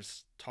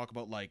 There's talk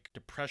about like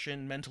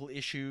depression, mental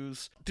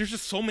issues. There's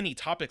just so many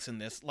topics in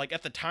this. Like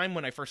at the time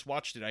when I first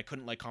watched it, I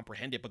couldn't like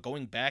comprehend it, but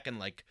going back and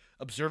like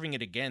observing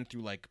it again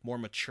through like more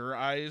mature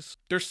eyes,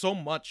 there's so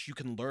much you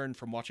can learn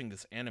from watching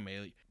this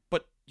anime.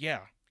 But yeah,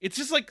 it's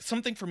just like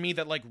something for me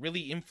that like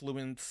really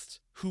influenced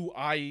who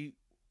I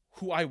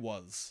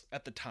was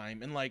at the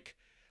time, and like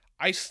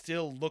I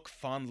still look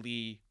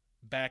fondly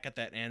back at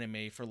that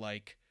anime for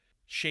like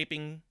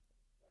shaping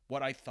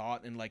what I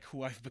thought and like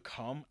who I've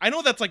become. I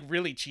know that's like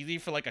really cheesy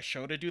for like a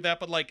show to do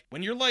that, but like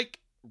when you're like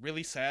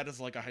really sad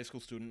as like a high school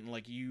student and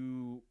like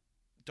you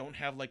don't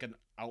have like an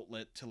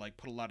outlet to like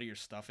put a lot of your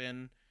stuff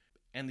in,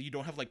 and you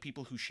don't have like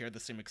people who share the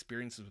same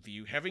experiences with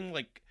you, having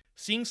like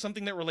seeing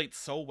something that relates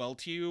so well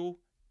to you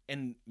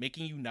and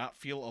making you not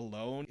feel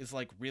alone is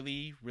like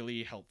really,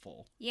 really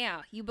helpful.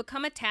 Yeah, you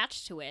become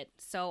attached to it.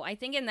 So I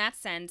think in that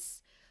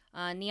sense,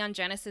 Neon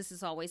Genesis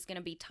is always going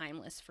to be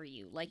timeless for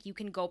you. Like you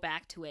can go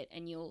back to it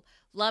and you'll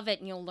love it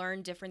and you'll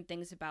learn different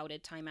things about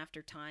it time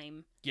after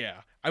time. Yeah.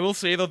 I will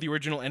say though, the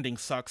original ending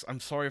sucks. I'm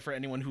sorry for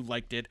anyone who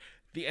liked it.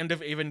 The end of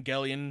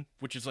Evangelion,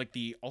 which is like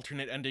the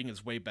alternate ending,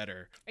 is way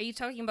better. Are you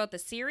talking about the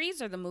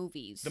series or the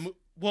movies?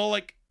 Well,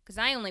 like... Because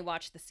I only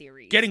watched the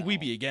series. Getting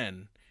weeby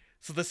again.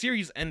 So the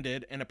series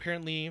ended, and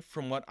apparently,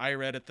 from what I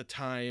read at the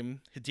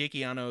time,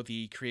 Hideaki Anno,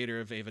 the creator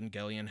of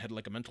Evangelion, had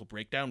like a mental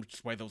breakdown, which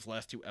is why those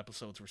last 2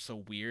 episodes were so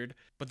weird.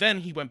 But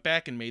then he went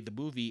back and made the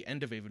movie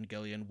End of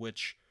Evangelion,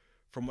 which,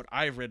 from what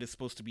I've read, is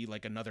supposed to be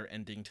like another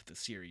ending to the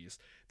series.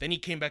 Then he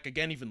came back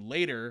again even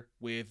later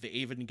with the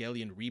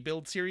Evangelion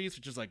Rebuild series,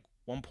 which is like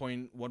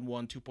 1.11,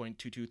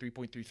 2.22,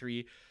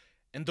 3.33,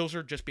 and those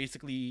are just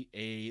basically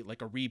a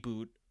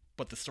reboot,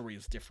 but the story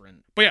is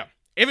different. But yeah,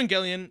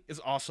 Evangelion is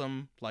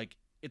awesome. Like,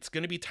 it's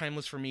going to be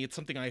timeless for me. It's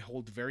something I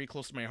hold very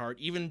close to my heart.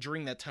 Even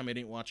during that time I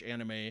didn't watch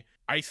anime,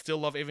 I still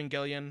love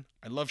Evangelion.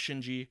 I love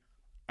Shinji.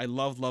 I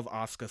love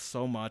Asuka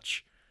so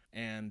much.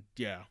 And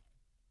yeah.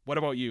 What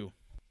about you?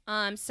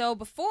 So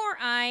before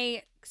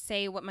I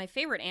say what my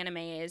favorite anime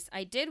is,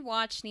 I did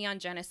watch Neon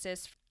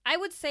Genesis I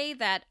would say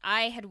that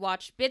I had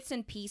watched bits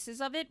and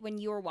pieces of it when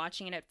you were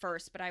watching it at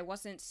first, but I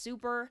wasn't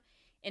super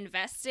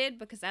invested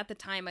because at the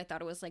time I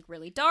thought it was like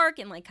really dark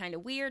and like kind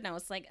of weird, and I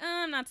was like,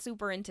 I'm not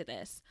super into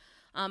this.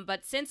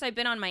 But since I've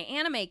been on my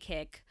anime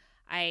kick,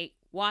 I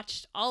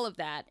watched all of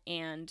that,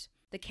 and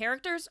the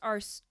characters are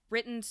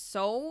written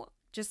so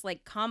just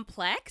like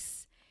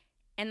complex.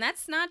 And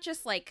that's not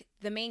just like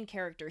the main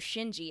character,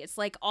 Shinji. It's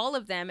like all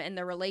of them and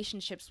their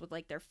relationships with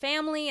like their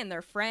family and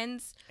their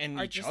friends. And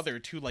each other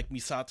too, like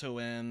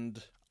Misato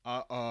and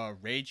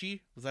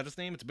Reiji. Was that his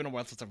name? It's been a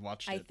while since I've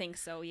watched it. I think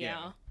so,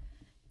 yeah.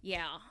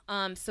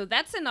 So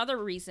that's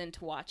another reason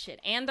to watch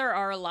it. And there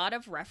are a lot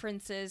of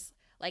references.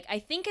 Like, I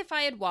think if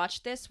I had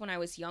watched this when I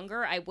was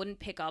younger, I wouldn't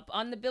pick up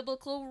on the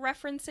biblical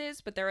references,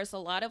 but there is a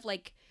lot of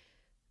like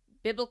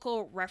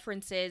biblical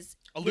references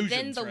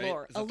within the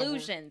lore.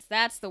 Allusions.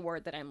 That's the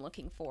word that I'm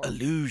looking for.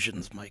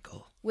 Allusions,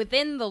 Michael.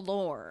 Within the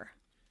lore.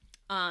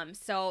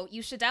 So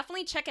you should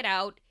definitely check it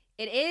out.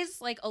 It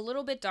is like a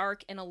little bit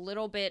dark and a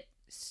little bit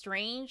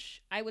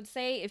strange, I would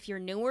say, if you're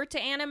newer to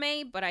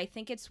anime, but I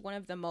think it's one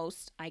of the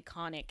most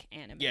iconic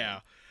anime.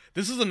 Yeah.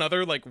 This is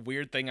another like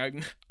weird thing.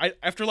 I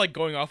after like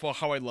going off of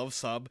how I love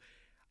sub,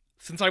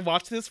 since I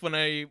watched this when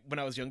I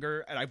was younger,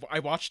 and I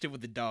watched it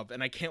with the dub,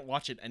 and I can't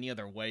watch it any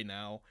other way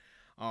now.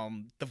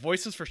 The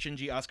voices for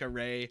Shinji, Asuka,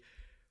 Rei,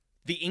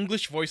 the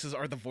English voices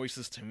are the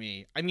voices to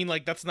me. I mean,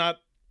 like, that's not,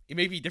 it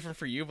may be different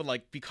for you, but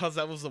like, because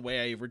that was the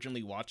way I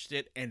originally watched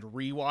it and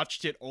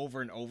rewatched it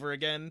over and over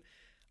again,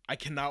 I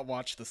cannot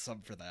watch the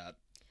sub for that.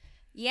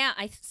 Yeah,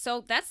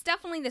 so that's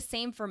definitely the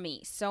same for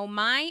me. So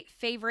my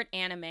favorite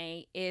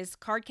anime is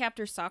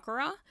Cardcaptor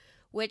Sakura,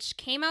 which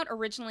came out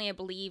originally, I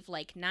believe,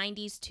 like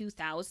 90s,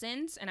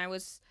 2000s, and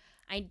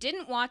I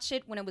didn't watch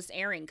it when it was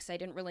airing because I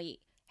didn't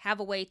really have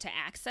a way to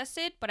access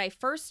it, but I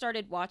first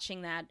started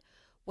watching that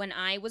when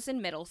I was in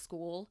middle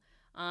school.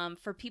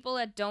 For people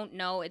that don't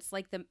know, it's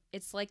like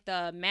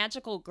the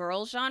magical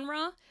girl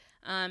genre.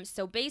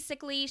 So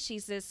basically,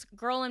 she's this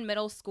girl in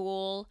middle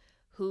school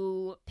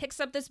who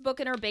picks up this book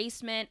in her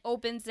basement,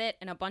 opens it,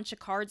 and a bunch of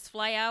cards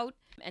fly out,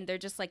 and they're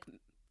just like,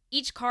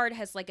 each card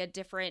has like a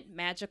different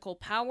magical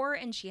power,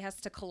 and she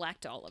has to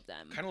collect all of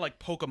them. Kind of like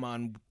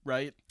Pokemon,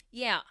 right?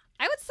 Yeah,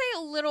 I would say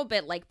a little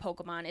bit like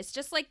Pokemon. It's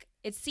just like,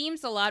 it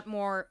seems a lot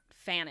more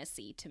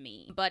fantasy to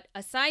me. But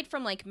aside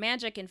from like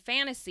magic and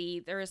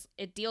fantasy,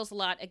 it deals a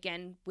lot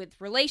again with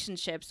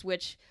relationships,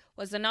 which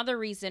was another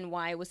reason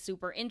why I was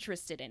super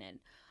interested in it.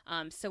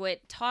 So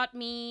it taught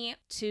me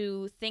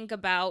to think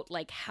about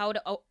like how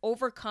to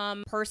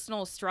overcome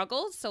personal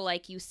struggles. So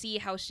like you see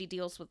how she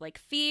deals with like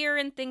fear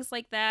and things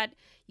like that.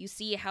 You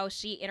see how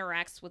she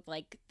interacts with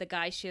like the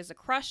guy she has a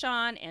crush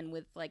on and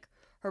with like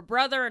her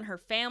brother and her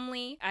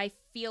family. I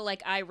feel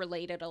like I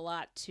related a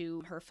lot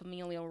to her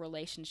familial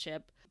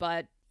relationship.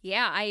 But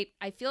yeah,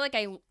 I feel like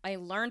I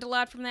learned a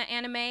lot from that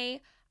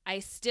anime. I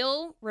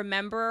still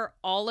remember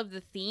all of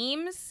the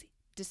themes,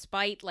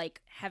 despite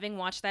like having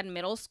watched that in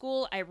middle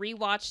school. I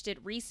rewatched it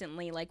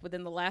recently, like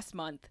within the last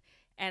month,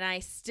 and I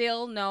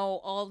still know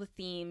all the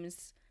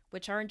themes,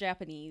 which are in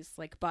Japanese,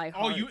 like by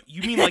heart. Oh,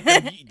 you mean like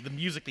the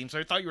music themes?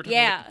 I thought you were talking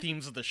about the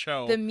themes of the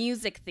show. The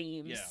music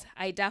themes. Yeah.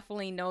 I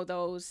definitely know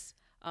those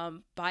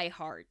by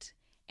heart.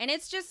 And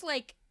it's just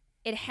like,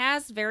 it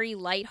has very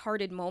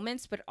lighthearted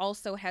moments, but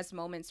also has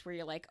moments where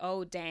you're like,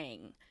 oh,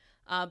 dang.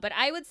 But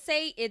I would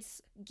say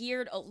it's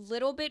geared a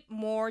little bit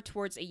more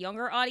towards a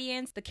younger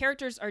audience. The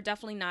characters are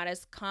definitely not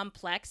as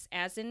complex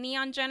as in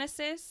Neon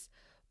Genesis,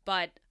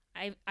 but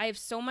I have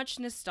so much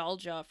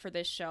nostalgia for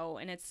this show,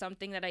 and it's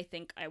something that I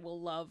think I will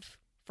love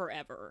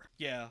forever.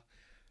 Yeah.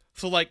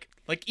 So like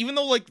even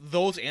though like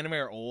those anime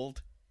are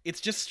old,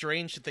 it's just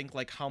strange to think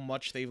like how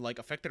much they've like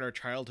affected our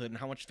childhood and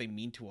how much they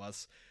mean to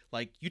us.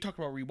 Like, you talked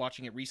about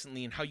rewatching it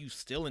recently and how you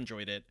still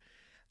enjoyed it.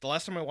 The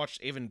last time I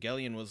watched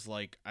Evangelion was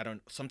like,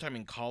 sometime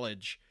in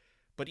college.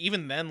 But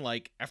even then,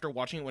 like, after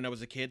watching it when I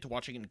was a kid to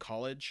watching it in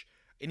college,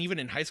 and even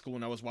in high school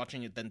when I was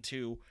watching it then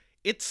too,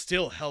 it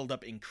still held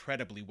up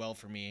incredibly well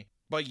for me.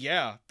 But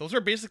yeah, those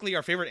are basically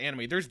our favorite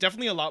anime. There's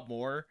definitely a lot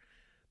more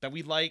that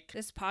we like.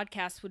 This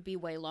podcast would be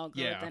way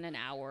longer than an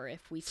hour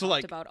if we talked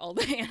like, about all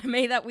the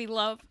anime that we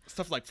love.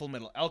 Stuff like Full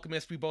Metal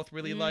Alchemist we both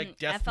really like.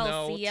 Death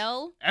FLCL.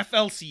 Note.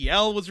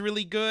 FLCL was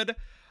really good.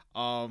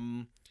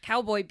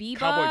 Cowboy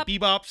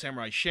Bebop,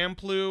 Samurai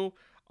Champloo,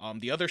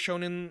 the other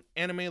shonen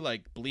anime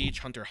like Bleach,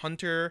 Hunter x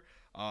Hunter,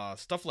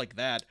 stuff like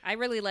that. I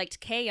really liked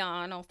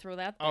K-On! I'll throw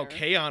that there. Oh,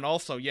 K-On!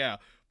 Also, yeah.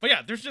 But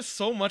yeah, there's just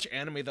so much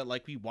anime that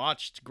like we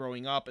watched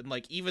growing up, and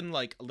like even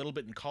like a little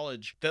bit in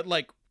college, that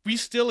like we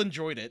still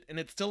enjoyed it, and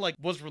it still like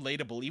was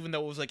relatable, even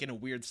though it was like in a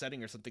weird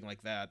setting or something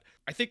like that.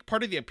 I think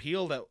part of the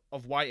appeal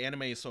of why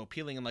anime is so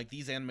appealing, and like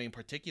these anime in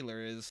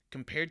particular, is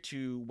compared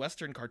to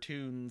Western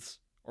cartoons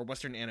or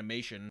Western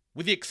animation,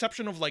 with the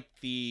exception of like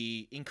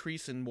the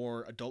increase in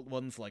more adult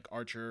ones like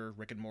Archer,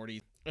 Rick and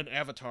Morty, and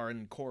Avatar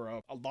and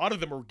Korra. A lot of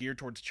them are geared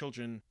towards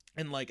children,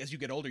 and like as you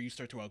get older you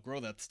start to outgrow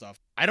that stuff.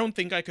 I don't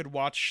think I could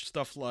watch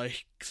stuff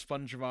like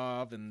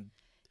SpongeBob and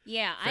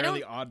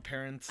Fairly Odd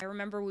Parents. I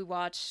remember we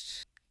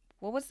watched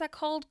what was that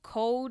called?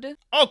 Code?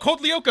 Oh, Code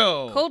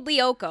Lyoko! Code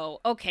Lyoko.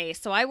 Okay,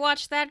 so I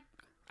watched that.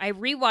 I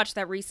rewatched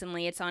that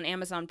recently. It's on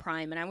Amazon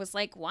Prime, and I was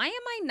like, why am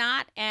I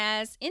not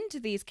as into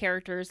these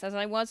characters as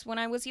I was when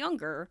I was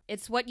younger?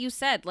 It's what you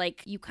said,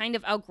 like, you kind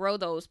of outgrow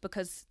those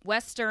because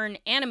Western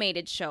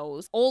animated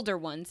shows, older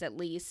ones at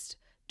least,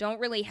 don't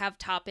really have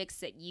topics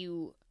that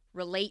you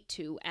relate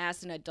to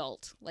as an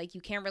adult. Like,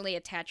 you can't really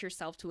attach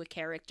yourself to a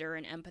character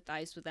and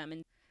empathize with them,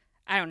 and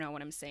I don't know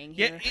what I'm saying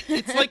here. Yeah,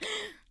 it's like,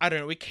 I don't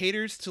know, it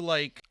caters to,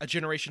 like, a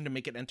generation to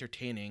make it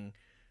entertaining.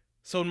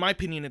 So in my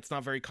opinion, it's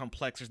not very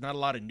complex. There's not a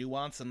lot of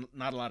nuance and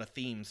not a lot of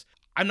themes.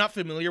 I'm not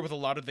familiar with a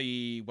lot of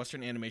the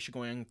Western animation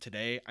going on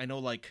today. I know,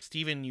 like,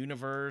 Steven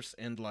Universe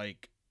and,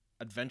 like,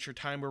 Adventure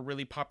Time were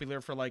really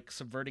popular for, like,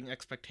 subverting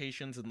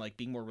expectations and, like,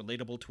 being more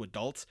relatable to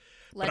adults.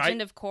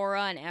 Legend of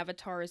Korra and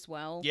Avatar as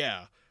well.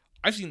 Yeah,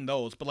 I've seen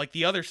those, but, like,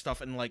 the other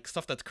stuff and, like,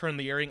 stuff that's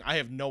currently airing, I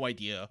have no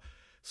idea.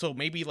 So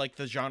maybe, like,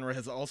 the genre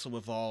has also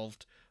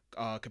evolved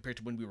compared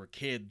to when we were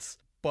kids.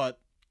 But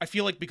I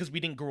feel like because we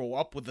didn't grow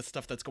up with the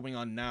stuff that's going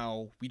on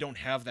now, we don't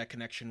have that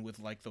connection with,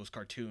 like, those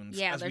cartoons.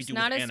 Yeah, as there's we do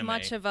not with as anime.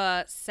 much of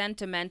a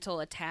sentimental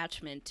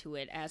attachment to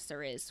it as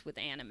there is with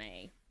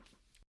anime.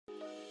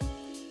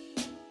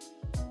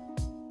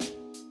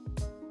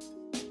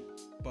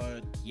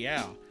 But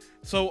yeah.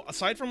 So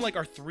aside from, like,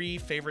 our 3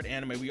 favorite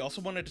anime, we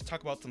also wanted to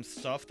talk about some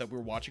stuff that we're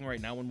watching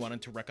right now and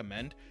wanted to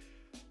recommend.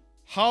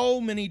 How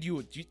many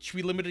should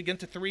we limit it again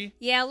to 3?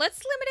 Yeah,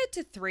 let's limit it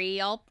to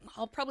 3. I'll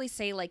probably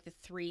say like the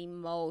 3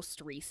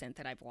 most recent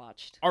that I've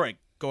watched. All right,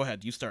 go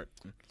ahead. You start.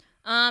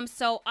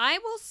 So I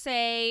will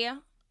say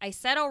I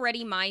said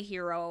already My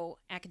Hero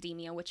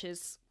Academia, which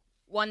is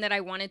one that I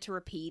wanted to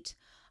repeat.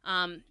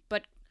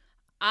 But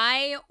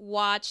I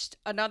watched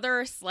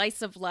another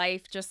slice of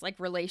life, just like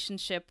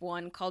relationship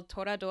one called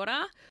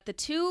Toradora. The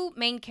 2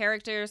 main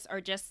characters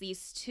are just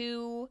these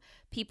 2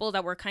 people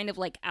that were kind of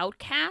like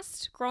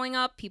outcast growing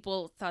up.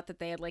 People thought that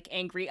they had like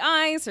angry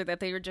eyes or that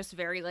they were just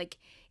very like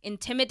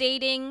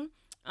intimidating.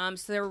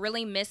 So they're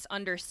really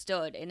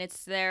misunderstood. And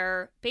it's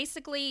their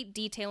basically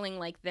detailing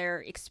like their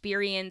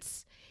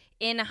experience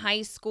in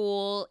high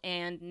school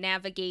and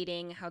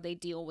navigating how they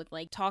deal with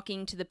like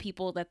talking to the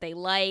people that they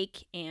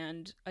like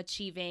and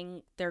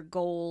achieving their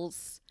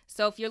goals.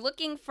 So if you're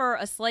looking for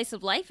a slice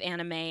of life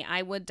anime,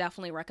 I would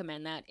definitely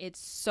recommend that. It's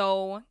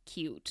so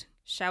cute.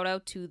 Shout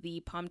out to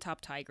the Palm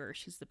Top Tiger.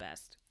 She's the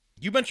best.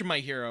 You mentioned My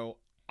Hero.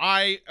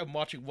 I am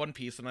watching One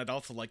Piece, and I'd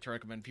also like to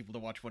recommend people to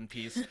watch One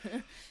Piece.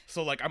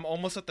 So, like, I'm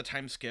almost at the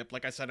time skip.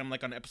 Like I said, I'm,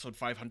 like, on episode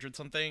 500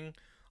 something.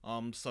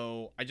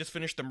 So I just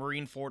finished the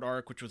Marineford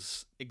arc, which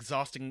was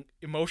exhausting,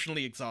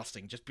 emotionally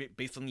exhausting, just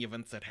based on the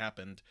events that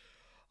happened.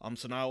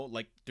 So now,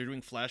 like, they're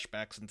doing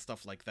flashbacks and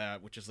stuff like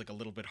that, which is, like, a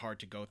little bit hard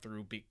to go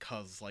through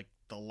because, like,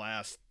 the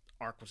last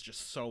arc was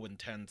just so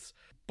intense.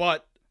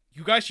 But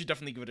you guys should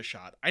definitely give it a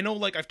shot. I know,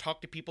 like, I've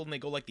talked to people and they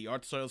go, like, the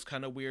art style's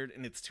kind of weird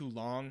and it's too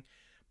long.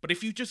 But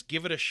if you just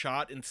give it a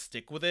shot and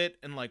stick with it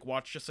and, like,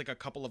 watch just, like, a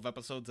couple of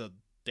episodes a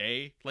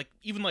day, like,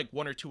 even, like,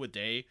 1 or 2 a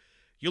day,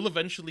 you'll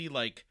eventually,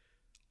 like,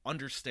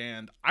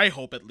 understand, I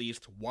hope at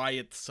least, why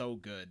it's so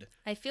good.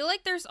 I feel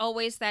like there's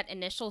always that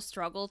initial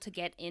struggle to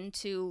get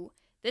into.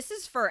 This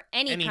is for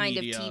any kind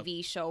media. of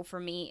TV show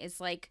for me,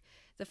 is like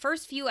the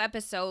first few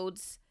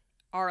episodes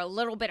are a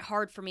little bit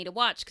hard for me to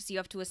watch because you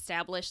have to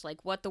establish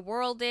like what the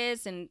world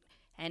is and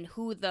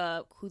who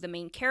the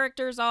main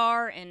characters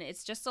are, and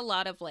it's just a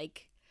lot of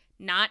like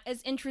not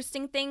as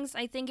interesting things,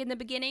 I think, in the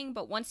beginning.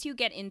 But once you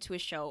get into a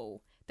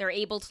show, they're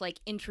able to like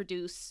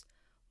introduce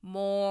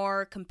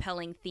more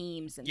compelling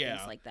themes and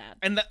things like that.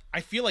 And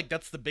I feel like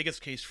that's the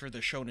biggest case for the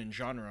shonen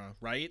genre,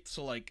 right?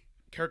 So like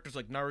characters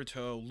like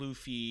Naruto,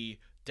 Luffy,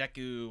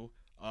 Deku,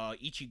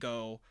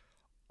 Ichigo,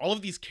 all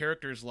of these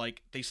characters,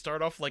 like, they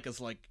start off like as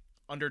like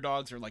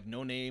underdogs or like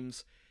no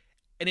names,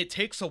 and it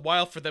takes a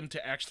while for them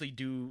to actually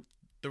do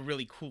the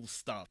really cool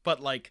stuff. But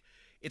like,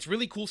 it's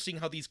really cool seeing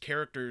how these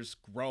characters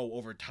grow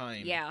over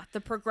time. Yeah, the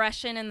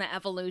progression and the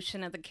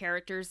evolution of the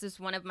characters is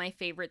one of my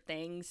favorite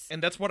things.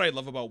 And that's what I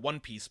love about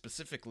One Piece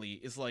specifically,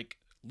 is like,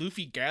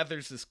 Luffy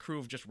gathers this crew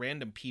of just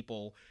random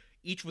people,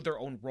 each with their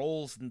own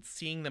roles, and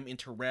seeing them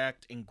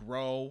interact and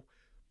grow,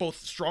 both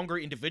stronger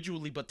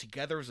individually, but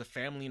together as a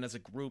family and as a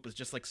group, is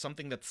just like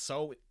something that's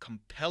so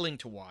compelling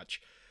to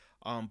watch.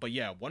 But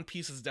yeah, One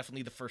Piece is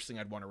definitely the first thing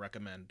I'd want to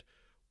recommend.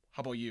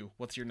 How about you?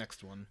 What's your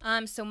next one?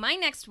 So my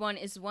next one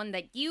is one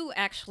that you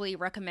actually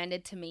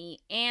recommended to me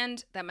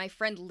and that my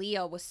friend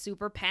Leah was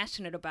super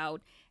passionate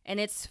about, and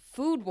it's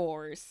Food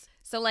Wars.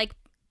 So like,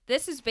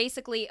 this is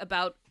basically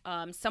about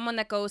someone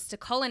that goes to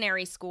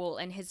culinary school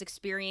and his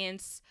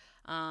experience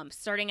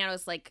starting out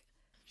as like...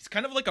 He's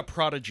kind of like a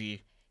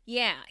prodigy.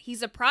 Yeah,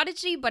 he's a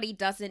prodigy, but he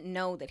doesn't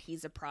know that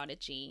he's a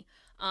prodigy.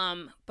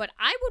 But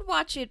I would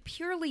watch it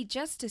purely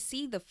just to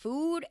see the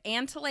food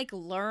and to like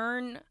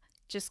learn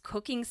just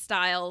cooking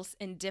styles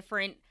and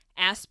different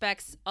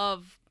aspects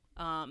of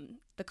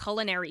the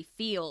culinary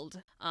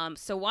field.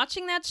 So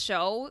watching that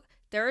show,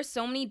 there are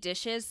so many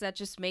dishes that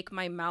just make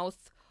my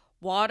mouth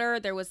water.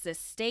 There was this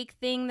steak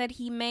thing that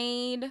he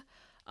made.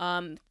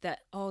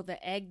 The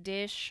egg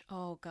dish.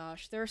 Oh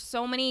gosh, there's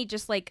so many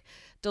just like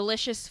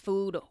delicious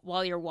food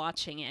while you're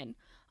watching it.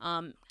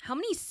 How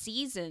many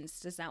seasons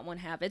does that one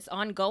have? It's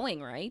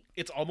ongoing, right?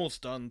 It's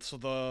almost done. So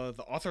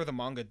the author of the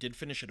manga did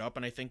finish it up,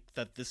 and I think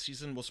that this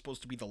season was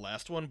supposed to be the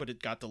last one, but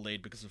it got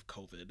delayed because of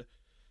COVID.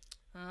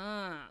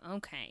 Ah,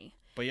 okay.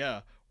 But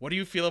yeah, what do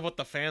you feel about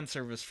the fan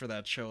service for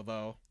that show,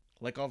 though?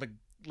 Like all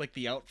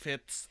the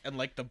outfits and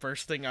like the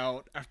bursting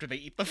out after they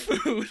eat the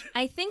food.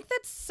 I think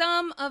that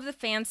some of the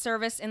fan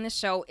service in the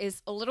show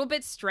is a little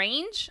bit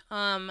strange.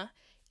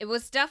 It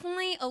was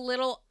definitely a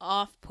little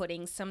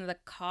off-putting, some of the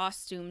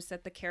costumes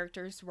that the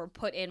characters were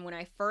put in when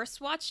I first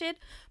watched it.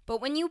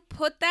 But when you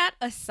put that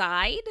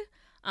aside,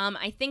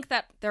 I think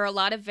that there are a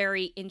lot of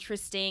very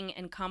interesting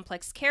and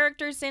complex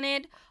characters in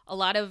it. A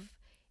lot of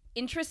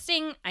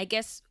interesting, I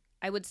guess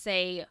I would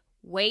say,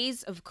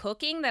 ways of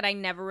cooking that I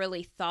never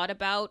really thought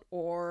about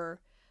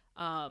or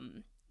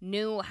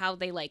knew how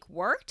they like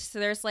worked. So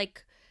there's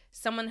like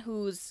someone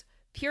who's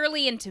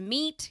purely into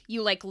meat.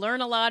 You like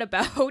learn a lot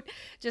about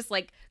just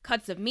like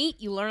cuts of meat.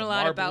 You learn a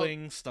lot about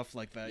marbling, stuff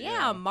like that.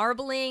 Yeah,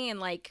 marbling and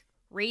like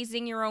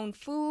raising your own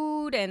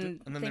food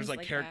and then there's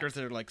like characters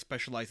that are like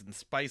specialized in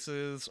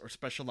spices or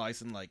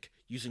specialized in like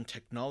using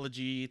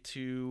technology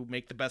to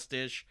make the best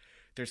dish.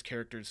 There's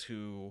characters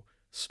who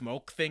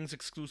smoke things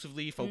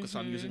exclusively, focus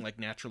on using like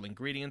natural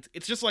ingredients.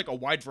 It's just like a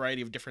wide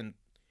variety of different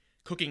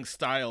cooking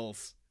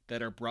styles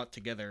that are brought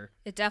together.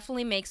 It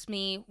definitely makes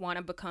me want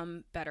to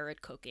become better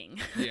at cooking.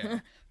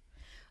 Yeah.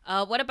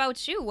 What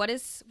about you? What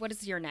is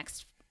your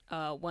next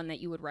one that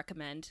you would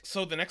recommend?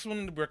 So the next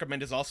one to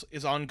recommend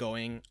is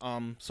ongoing.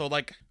 So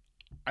like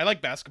I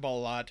like basketball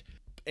a lot,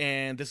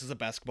 and this is a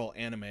basketball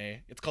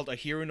anime. It's called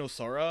Ahiru no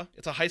Sora.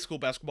 It's a high school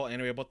basketball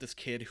anime about this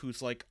kid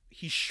who's like,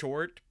 he's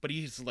short, but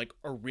he's like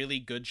a really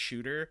good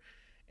shooter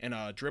and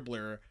a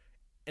dribbler.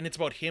 And it's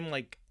about him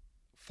like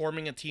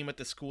forming a team at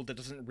the school that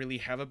doesn't really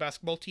have a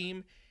basketball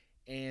team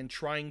and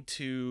trying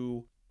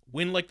to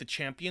win like the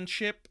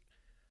championship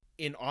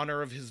in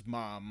honor of his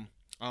mom.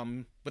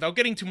 Without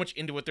getting too much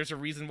into it, there's a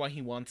reason why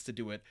he wants to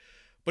do it.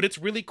 But it's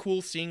really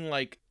cool seeing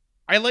like,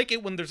 I like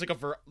it when there's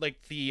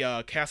like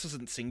the cast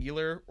isn't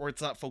singular or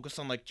it's not focused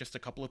on like just a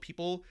couple of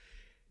people.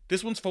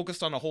 This one's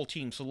focused on a whole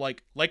team. So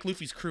like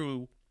Luffy's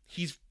crew,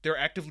 they're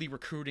actively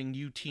recruiting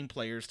new team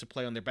players to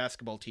play on their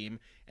basketball team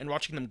and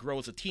watching them grow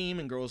as a team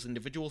and grow as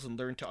individuals and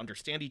learn to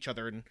understand each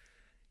other and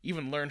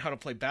even learn how to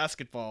play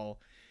basketball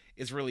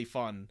is really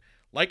fun.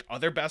 Like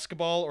other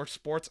basketball or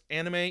sports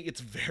anime,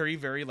 it's very,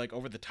 very like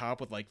over the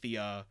top with like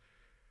the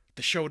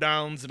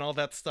showdowns and all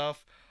that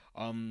stuff.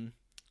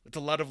 It's a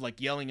lot of like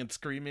yelling and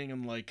screaming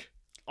and like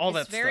all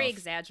that stuff. It's very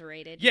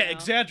exaggerated. Yeah,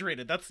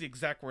 exaggerated. That's the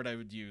exact word I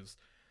would use.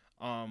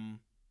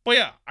 But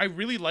yeah, I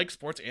really like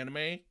sports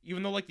anime,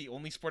 even though like the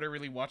only sport I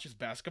really watch is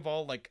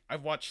basketball. Like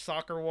I've watched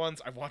soccer ones,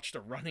 I've watched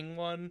a running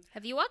one.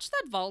 Have you watched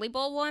that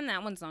volleyball one?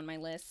 That one's on my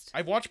list.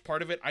 I've watched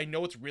part of it. I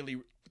know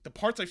the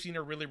parts I've seen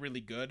are really,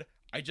 really good.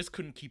 I just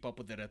couldn't keep up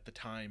with it at the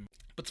time.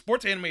 But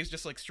sports anime is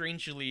just like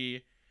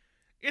strangely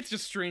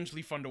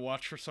fun to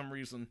watch for some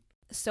reason.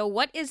 So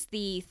what is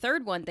the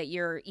third one that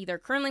you're either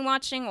currently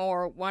watching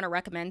or want to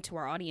recommend to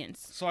our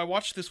audience? So I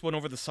watched this one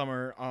over the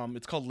summer.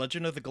 It's called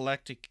Legend of the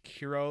Galactic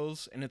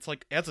Heroes, and it's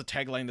like, it has a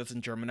tagline that's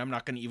in German. I'm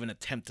not going to even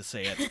attempt to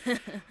say it.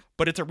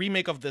 But it's a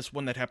remake of this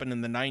one that happened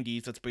in the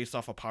 90s that's based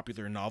off a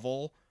popular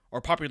novel, or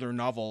popular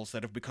novels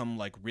that have become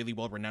like really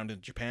well renowned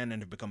in Japan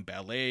and have become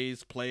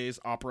ballets, plays,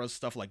 operas,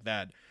 stuff like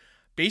that.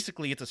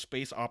 Basically, it's a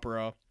space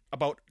opera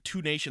about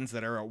two nations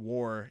that are at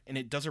war, and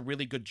it does a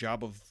really good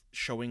job of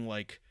showing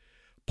like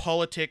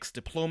politics,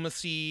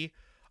 diplomacy,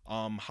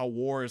 how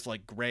war is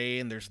like gray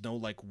and there's no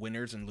like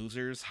winners and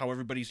losers, how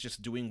everybody's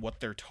just doing what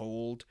they're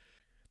told.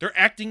 They're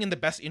acting in the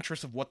best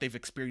interest of what they've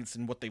experienced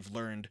and what they've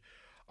learned.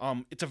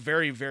 It's a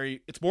very,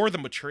 very, it's more the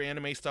mature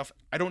anime stuff.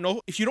 I don't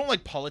know, if you don't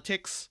like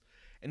politics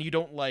and you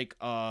don't like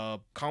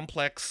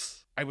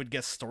complex, I would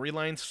guess,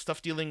 storylines,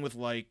 stuff dealing with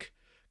like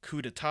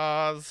coup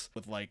d'etats,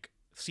 with like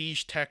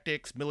siege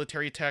tactics,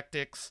 military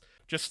tactics,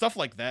 just stuff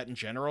like that in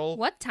general.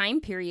 What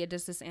time period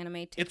does this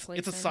anime take place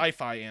It's a in?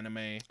 sci-fi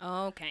anime.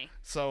 Oh, okay.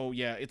 So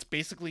yeah, it's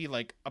basically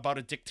like about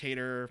a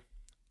dictator.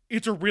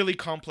 It's a really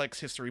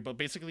complex history, but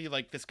basically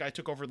like this guy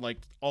took over like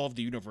all of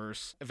the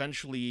universe.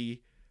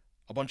 Eventually,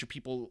 a bunch of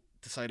people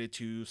decided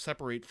to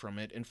separate from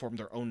it and form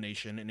their own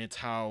nation, and it's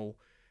how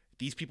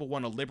these people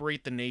want to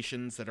liberate the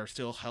nations that are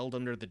still held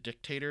under the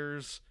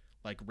dictator's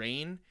like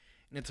reign.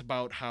 And it's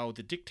about how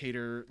the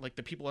dictator, like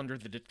the people under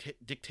the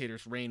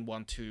dictator's reign,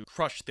 want to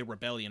crush the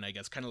rebellion, I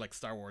guess, kind of like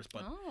Star Wars.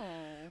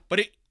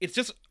 But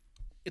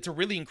it's a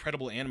really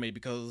incredible anime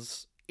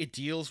because it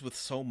deals with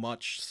so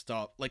much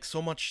stuff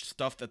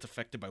that's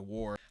affected by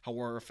war, how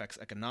war affects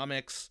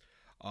economics,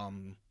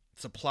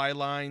 supply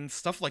lines,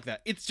 stuff like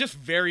that. It's just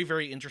very,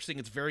 very interesting.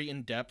 It's very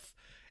in-depth,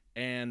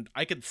 and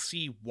I could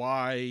see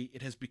why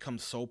it has become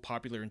so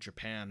popular in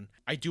Japan.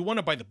 I do want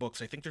to buy the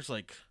books. I think there's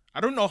like,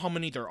 I don't know how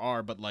many there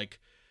are, but like,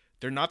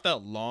 they're not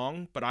that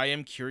long, but I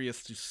am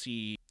curious to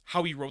see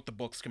how he wrote the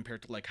books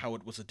compared to like how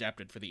it was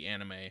adapted for the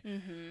anime.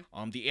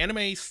 Mm-hmm. The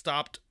anime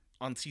stopped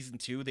on season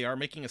 2. They are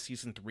making a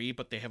season 3,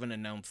 but they haven't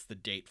announced the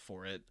date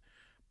for it.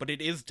 But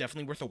it is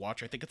definitely worth a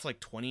watch. I think it's like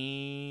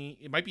 20,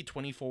 it might be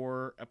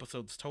 24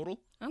 episodes total.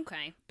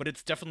 Okay. But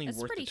it's definitely That's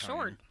worth the pretty time.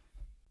 short.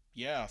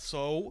 Yeah,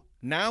 so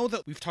now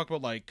that we've talked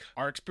about like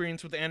our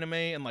experience with anime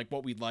and like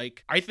what we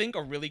like, I think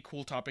a really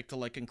cool topic to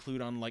like include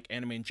on like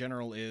anime in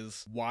general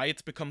is why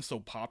it's become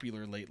so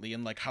popular lately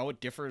and like how it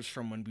differs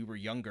from when we were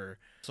younger.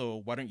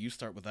 So why don't you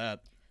start with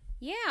that?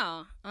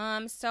 Yeah.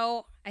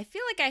 So I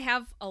feel like I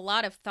have a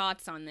lot of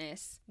thoughts on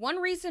this. One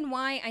reason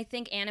why I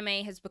think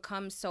anime has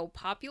become so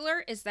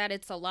popular is that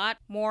it's a lot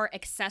more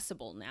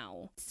accessible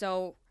now.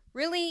 So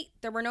really,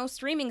 there were no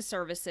streaming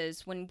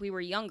services when we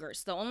were younger.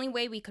 So the only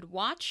way we could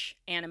watch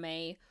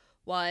anime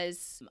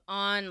was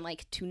on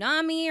like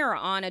Toonami or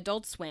on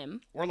Adult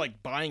Swim. Or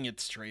like buying it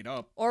straight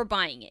up. Or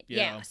buying it,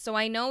 Yeah. yeah. So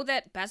I know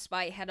that Best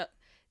Buy had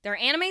their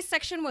anime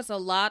section was a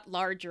lot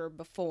larger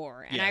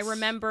before. And I Yes.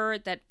 remember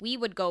that we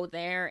would go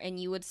there and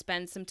you would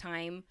spend some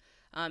time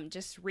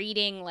just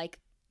reading like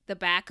the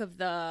back of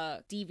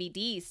the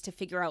DVDs to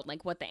figure out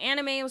like what the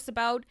anime was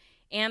about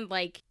and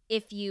like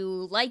if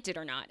you liked it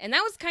or not. And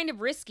that was kind of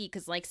risky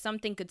because like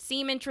something could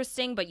seem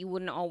interesting, but you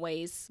wouldn't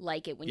always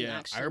like it when you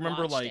actually I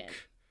remember watched like it.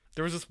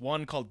 there was this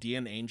one called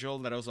DN Angel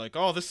that I was like,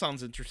 oh, this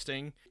sounds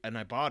interesting, and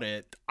I bought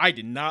it. I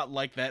did not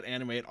like that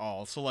anime at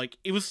all. So like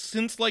it was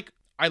since like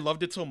I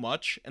loved it so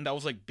much, and that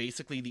was like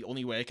basically the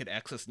only way I could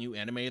access new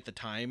anime at the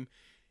time.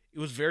 It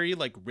was very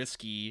like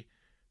risky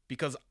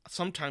because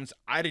sometimes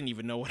I didn't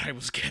even know what I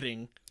was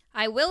getting.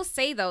 I will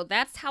say, though,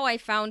 that's how I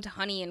found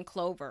Honey and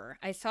Clover.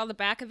 I saw the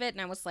back of it and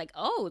I was like,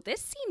 oh,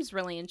 this seems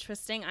really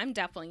interesting. I'm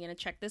definitely going to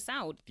check this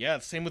out. Yeah,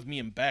 same with me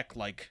and Beck.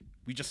 Like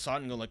we just saw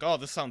it and go like, oh,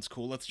 this sounds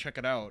cool. Let's check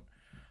it out.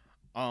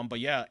 But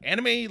yeah,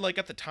 anime like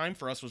at the time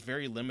for us was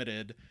very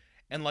limited.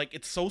 And like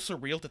it's so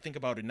surreal to think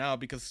about it now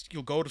because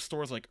you'll go to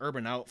stores like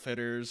Urban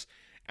Outfitters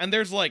and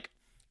there's like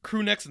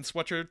crew necks and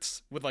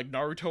sweatshirts with like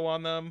Naruto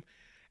on them.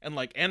 And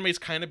like anime's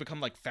kind of become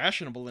like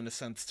fashionable in a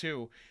sense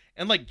too.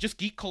 And like just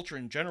geek culture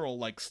in general,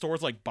 like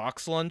stores like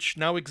Box Lunch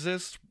now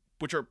exist,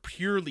 which are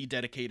purely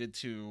dedicated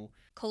to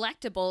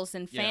Collectibles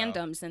and Yeah.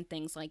 fandoms and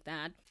things like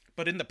that.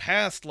 But in the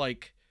past,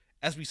 like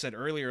as we said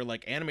earlier,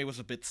 like anime was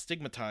a bit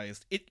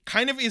stigmatized. It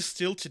kind of is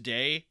still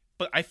today,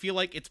 but I feel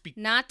like it's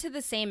Not to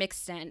the same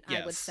extent, I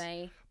would Yes.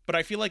 say. but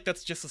I feel like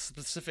that's just a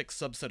specific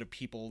subset of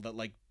people that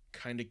like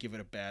kind of give it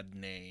a bad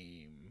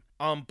name.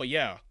 But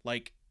yeah,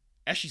 like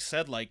as she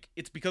said, like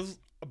it's because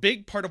a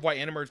big part of why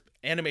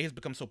anime has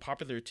become so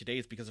popular today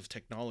is because of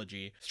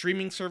technology,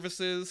 streaming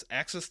services,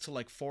 access to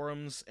like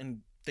forums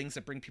and things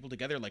that bring people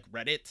together, like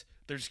Reddit.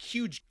 There's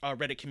huge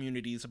Reddit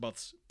communities about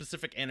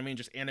specific anime and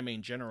just anime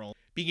in general.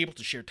 Being able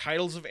to share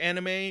titles of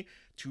anime,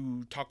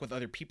 to talk with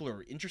other people who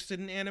are interested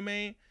in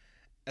anime,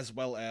 as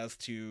well as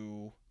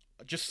to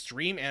just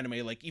stream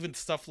anime, like even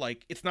stuff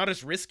like it's not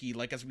as risky,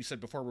 like as we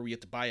said before, where we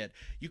had to buy it.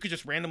 You could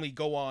just randomly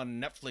go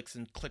on Netflix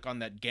and click on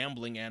that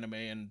gambling anime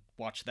and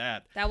watch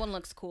that. That one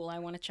looks cool. I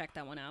want to check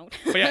that one out.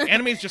 But yeah,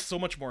 anime is just so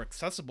much more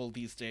accessible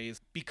these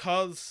days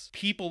because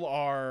people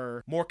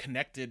are more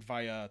connected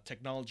via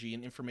technology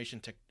and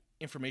information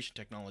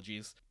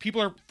technologies.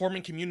 People are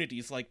forming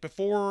communities. Like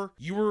before,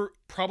 you were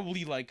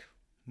probably like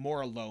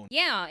more alone.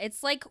 Yeah,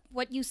 it's like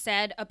what you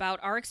said about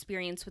our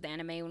experience with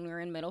anime when we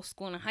were in middle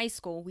school and high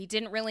school. We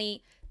didn't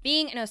really,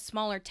 being in a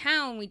smaller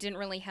town, we didn't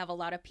really have a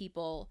lot of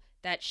people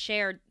that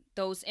shared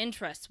those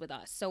interests with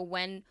us. So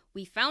when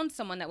we found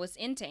someone that was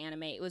into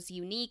anime, it was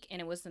unique and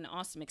it was an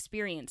awesome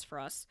experience for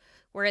us.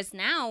 Whereas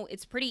now,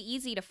 it's pretty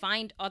easy to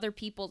find other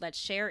people that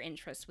share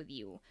interests with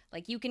you.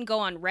 Like you can go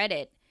on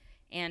Reddit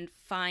and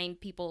find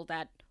people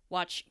that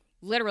watch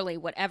literally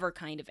whatever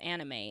kind of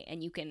anime,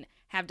 and you can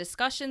have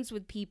discussions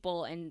with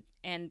people and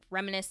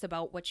reminisce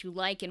about what you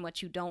like and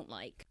what you don't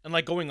like. And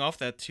like going off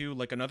that too,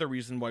 like another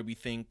reason why we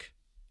think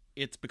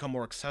it's become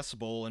more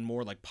accessible and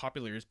more like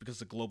popular is because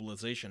of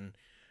globalization.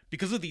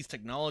 Because of these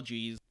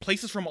technologies,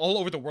 places from all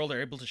over the world are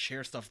able to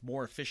share stuff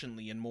more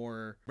efficiently and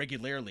more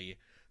regularly.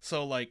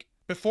 So like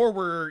before,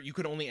 where you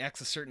could only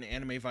access certain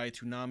anime via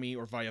Toonami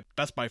or via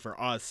Best Buy for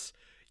us,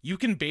 you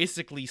can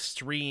basically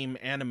stream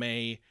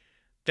anime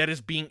that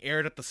is being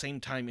aired at the same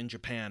time in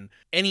Japan.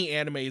 Any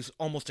anime is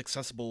almost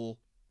accessible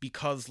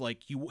because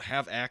like you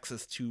have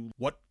access to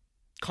what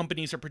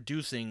companies are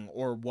producing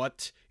or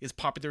what is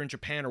popular in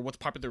Japan or what's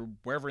popular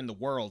wherever in the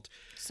world.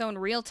 So in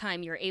real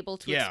time, you're able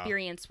to Yeah.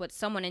 experience what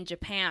someone in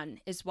Japan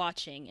is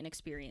watching and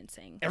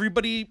experiencing.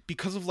 Everybody,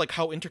 because of like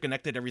how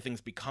interconnected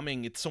everything's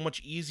becoming, it's so much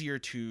easier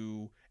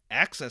to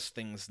access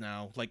things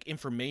now, like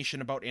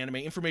information about anime,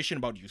 information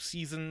about new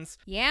seasons.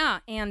 Yeah,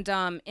 and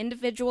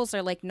individuals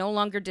are like no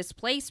longer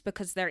displaced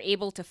because they're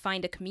able to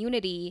find a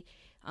community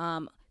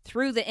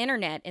through the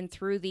internet and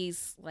through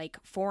these like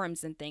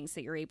forums and things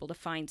that you're able to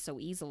find so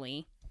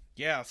easily.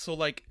 Yeah, so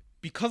like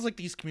because like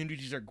these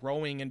communities are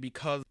growing and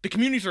because the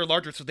communities are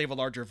larger, so they have a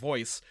larger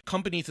voice,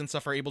 companies and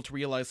stuff are able to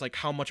realize like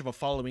how much of a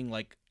following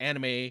like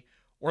anime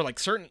or like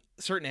certain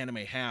anime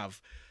have.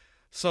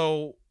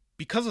 So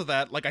because of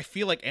that, like I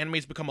feel like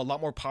anime's become a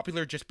lot more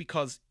popular just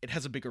because it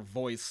has a bigger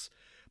voice.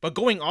 But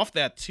going off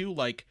that too,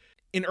 like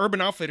in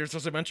Urban Outfitters,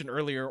 as I mentioned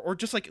earlier, or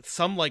just like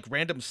some like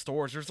random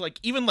stores, there's like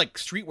even like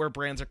streetwear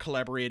brands are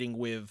collaborating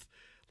with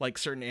like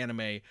certain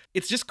anime.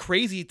 It's just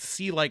crazy to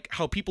see like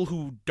how people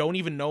who don't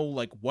even know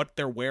like what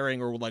they're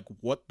wearing or like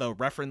what the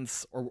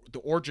reference or the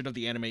origin of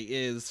the anime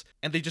is,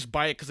 and they just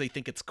buy it because they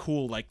think it's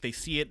cool. Like they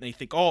see it and they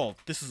think, oh,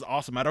 this is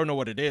awesome. I don't know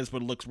what it is,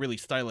 but it looks really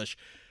stylish.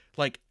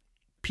 Like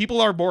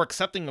people are more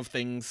accepting of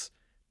things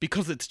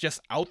because it's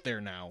just out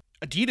there now.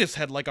 Adidas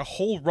had like a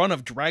whole run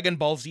of Dragon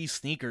Ball Z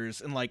sneakers,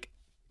 and like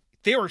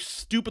they are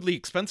stupidly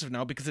expensive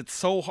now because it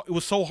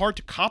was so hard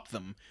to cop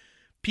them.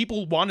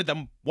 People wanted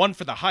them, one,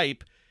 for the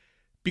hype,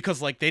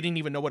 because like they didn't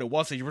even know what it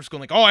was. They were just going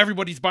like, oh,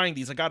 everybody's buying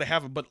these, I gotta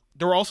have them. But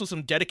there were also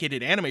some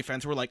dedicated anime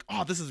fans who were like,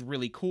 oh, this is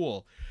really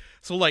cool.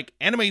 So like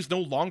anime is no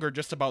longer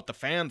just about the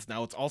fans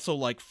now. It's also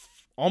like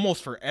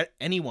almost for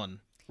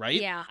anyone,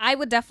 right? Yeah, I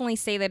would definitely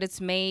say that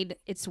it's made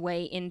its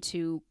way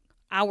into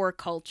our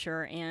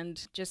culture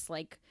and just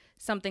like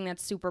something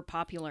that's super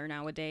popular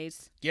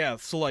nowadays. Yeah,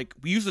 so like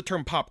we use the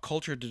term pop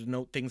culture to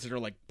denote things that are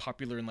like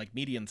popular in like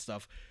media and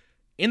stuff.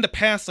 In the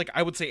past, like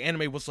I would say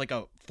anime was like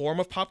a form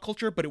of pop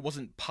culture, but it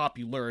wasn't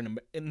popular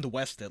in the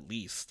West at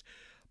least.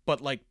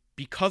 But like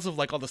because of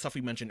like all the stuff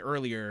we mentioned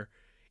earlier,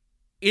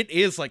 it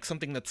is like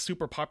something that's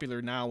super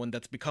popular now and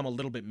that's become a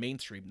little bit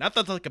mainstream. Not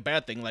that that's like a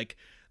bad thing. Like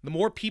the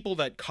more people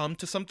that come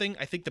to something,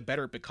 I think the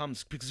better it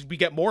becomes because we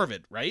get more of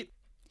it, right?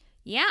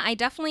 Yeah, I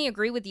definitely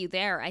agree with you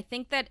there. I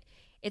think that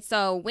it's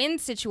a win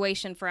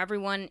situation for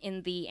everyone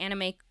in the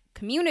anime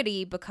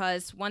community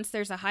because once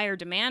there's a higher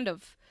demand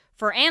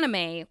for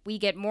anime, we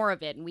get more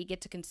of it and we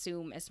get to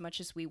consume as much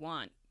as we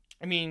want.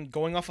 I mean,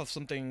 going off of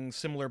something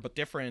similar but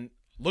different,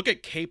 look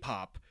at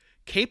K-pop.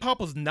 K-pop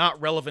was not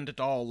relevant at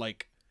all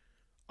like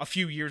a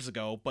few years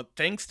ago, but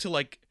thanks to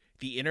like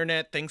the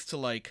internet, thanks to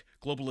like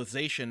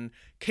globalization,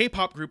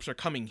 K-pop groups are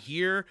coming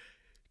here.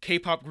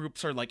 K-pop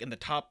groups are like in the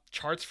top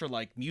charts for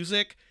like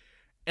music,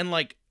 and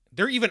like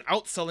they're even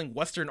outselling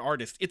Western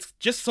artists. It's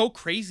just so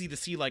crazy to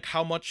see like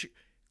how much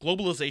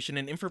globalization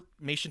and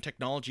information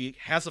technology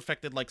has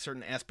affected like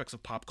certain aspects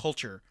of pop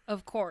culture.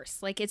 Of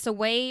course. Like it's a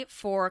way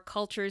for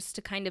cultures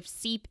to kind of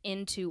seep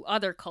into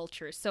other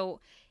cultures. So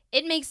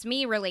it makes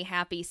me really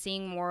happy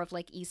seeing more of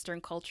like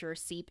Eastern culture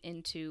seep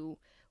into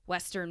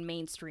Western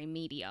mainstream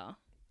media.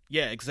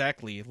 Yeah,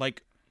 exactly.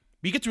 Like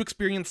we get to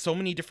experience so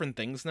many different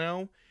things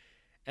now,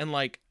 and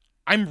like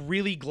I'm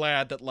really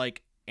glad that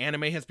like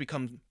anime has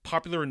become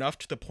popular enough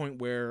to the point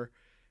where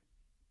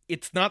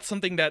it's not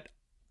something that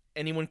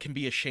anyone can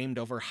be ashamed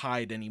of or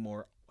hide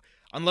anymore,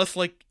 unless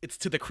like it's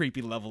to the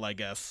creepy level, I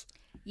guess.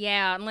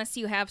 Yeah, unless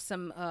you have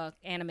some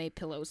anime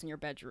pillows in your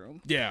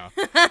bedroom. Yeah.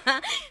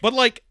 But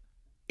like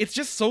it's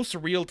just so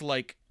surreal to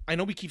like, I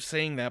know we keep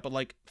saying that, but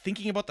like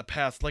thinking about the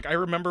past, like I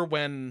remember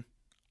when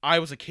I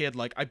was a kid,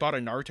 like I bought a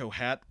Naruto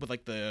hat with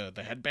like the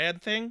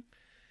headband thing,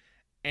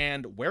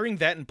 and wearing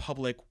that in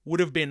public would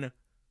have been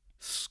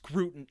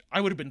I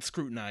would have been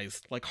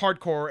scrutinized like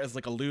hardcore as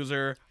like a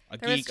loser, a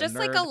there geek, was just a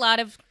nerd.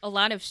 like a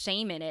lot of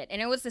shame in it,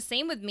 and it was the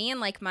same with me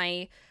and like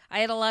I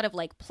had a lot of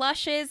like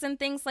plushes and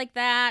things like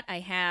that.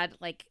 I had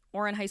like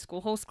Orin High School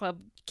Host Club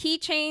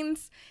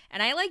keychains,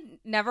 and I like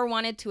never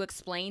wanted to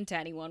explain to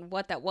anyone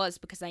what that was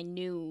because I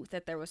knew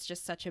that there was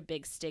just such a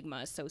big stigma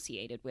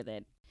associated with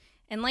it.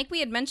 And like we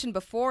had mentioned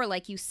before,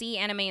 like you see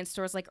anime in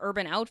stores like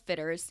Urban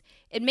Outfitters,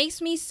 it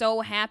makes me so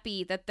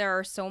happy that there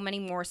are so many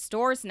more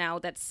stores now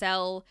that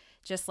sell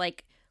just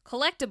like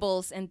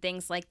collectibles and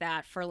things like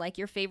that for like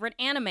your favorite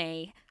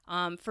anime.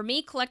 For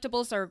me,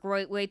 collectibles are a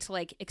great way to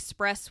like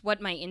express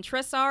what my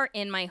interests are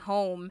in my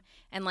home,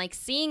 and like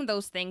seeing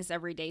those things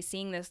every day,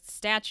 seeing the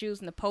statues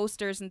and the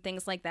posters and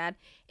things like that,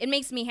 it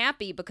makes me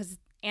happy because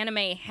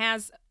anime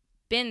has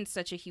been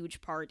such a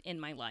huge part in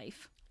my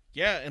life.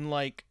 Yeah, and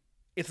like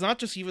it's not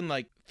just even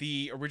like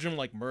the original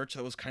like merch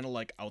that was kind of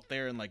like out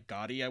there and like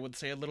gaudy, I would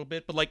say a little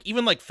bit, but like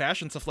even like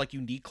fashion stuff like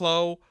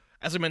Uniqlo,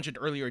 as I mentioned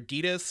earlier,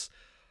 Adidas.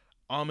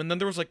 And then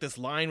there was like this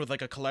line with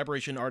like a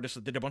collaboration artist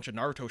that did a bunch of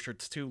Naruto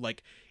shirts too.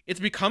 Like it's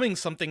becoming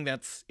something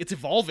it's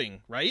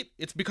evolving, right?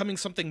 It's becoming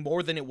something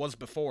more than it was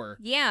before.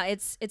 Yeah,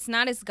 it's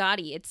not as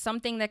gaudy. It's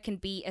something that can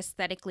be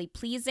aesthetically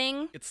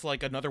pleasing. It's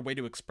like another way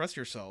to express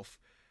yourself.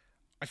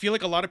 I feel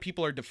like a lot of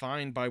people are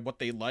defined by what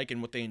they like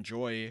and what they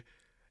enjoy.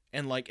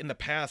 And like in the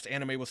past,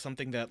 anime was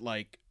something that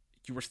like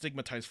you were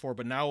stigmatized for,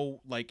 but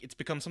now like it's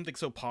become something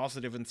so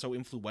positive and so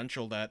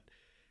influential that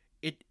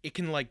it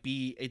can like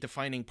be a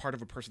defining part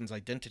of a person's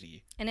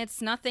identity. And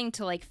it's nothing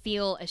to like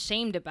feel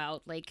ashamed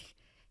about. Like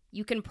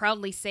you can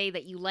proudly say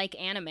that you like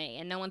anime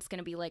and no one's going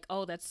to be like,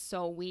 "Oh, that's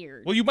so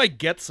weird." Well, you might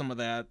get some of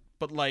that,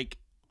 but like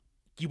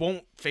you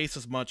won't face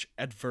as much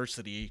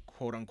adversity,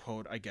 quote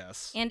unquote, I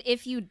guess. And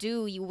if you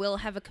do, you will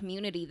have a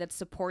community that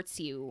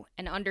supports you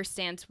and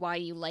understands why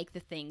you like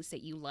the things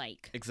that you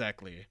like.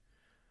 Exactly.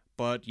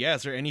 But yeah,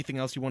 is there anything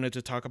else you wanted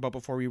to talk about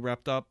before we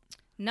wrapped up?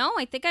 No,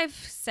 I think I've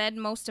said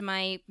most of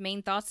my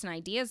main thoughts and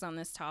ideas on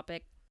this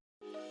topic.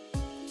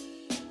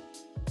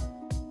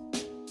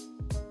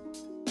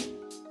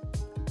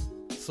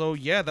 So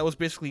yeah, that was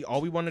basically all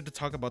we wanted to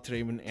talk about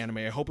today in anime.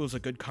 I hope it was a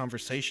good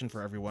conversation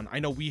for everyone. I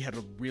know we had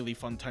a really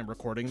fun time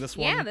recording this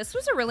one. Yeah, this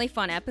was a really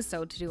fun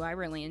episode to do. I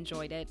really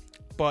enjoyed it.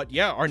 But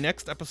yeah, our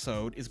next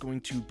episode is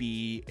going to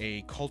be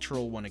a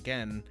cultural one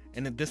again,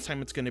 and this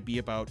time it's going to be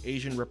about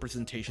Asian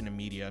representation in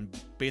media, and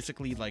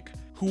basically like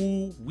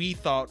who we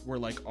thought were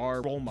like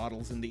our role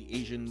models in the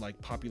Asian like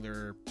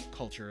popular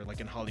culture, like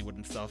in Hollywood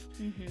and stuff,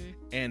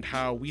 and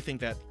how we think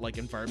that like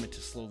environment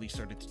has slowly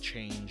started to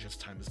change as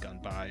time has gone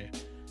by.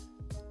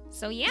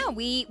 So yeah,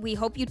 we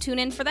hope you tune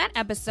in for that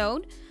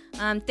episode.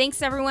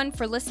 Thanks everyone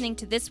for listening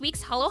to this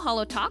week's Holo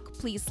Holo Talk.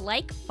 Please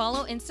like,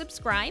 follow, and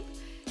subscribe.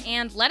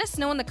 And let us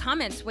know in the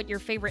comments what your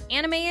favorite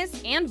anime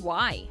is and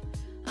why.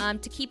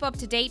 To keep up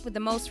to date with the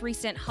most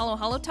recent Holo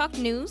Holo Talk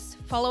news,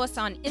 follow us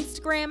on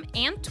Instagram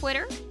and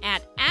Twitter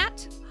at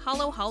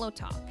Holo Holo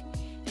Talk.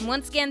 And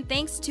once again,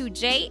 thanks to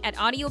Jay at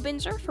Audio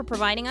Binger for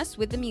providing us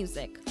with the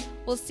music.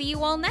 We'll see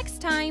you all next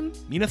time.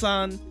 皆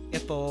さん、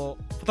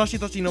私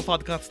たちのポッ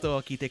ドキャスト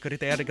を聞いてくれ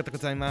てありがとうご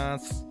ざいま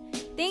す。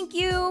Thank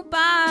you.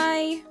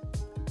 Bye.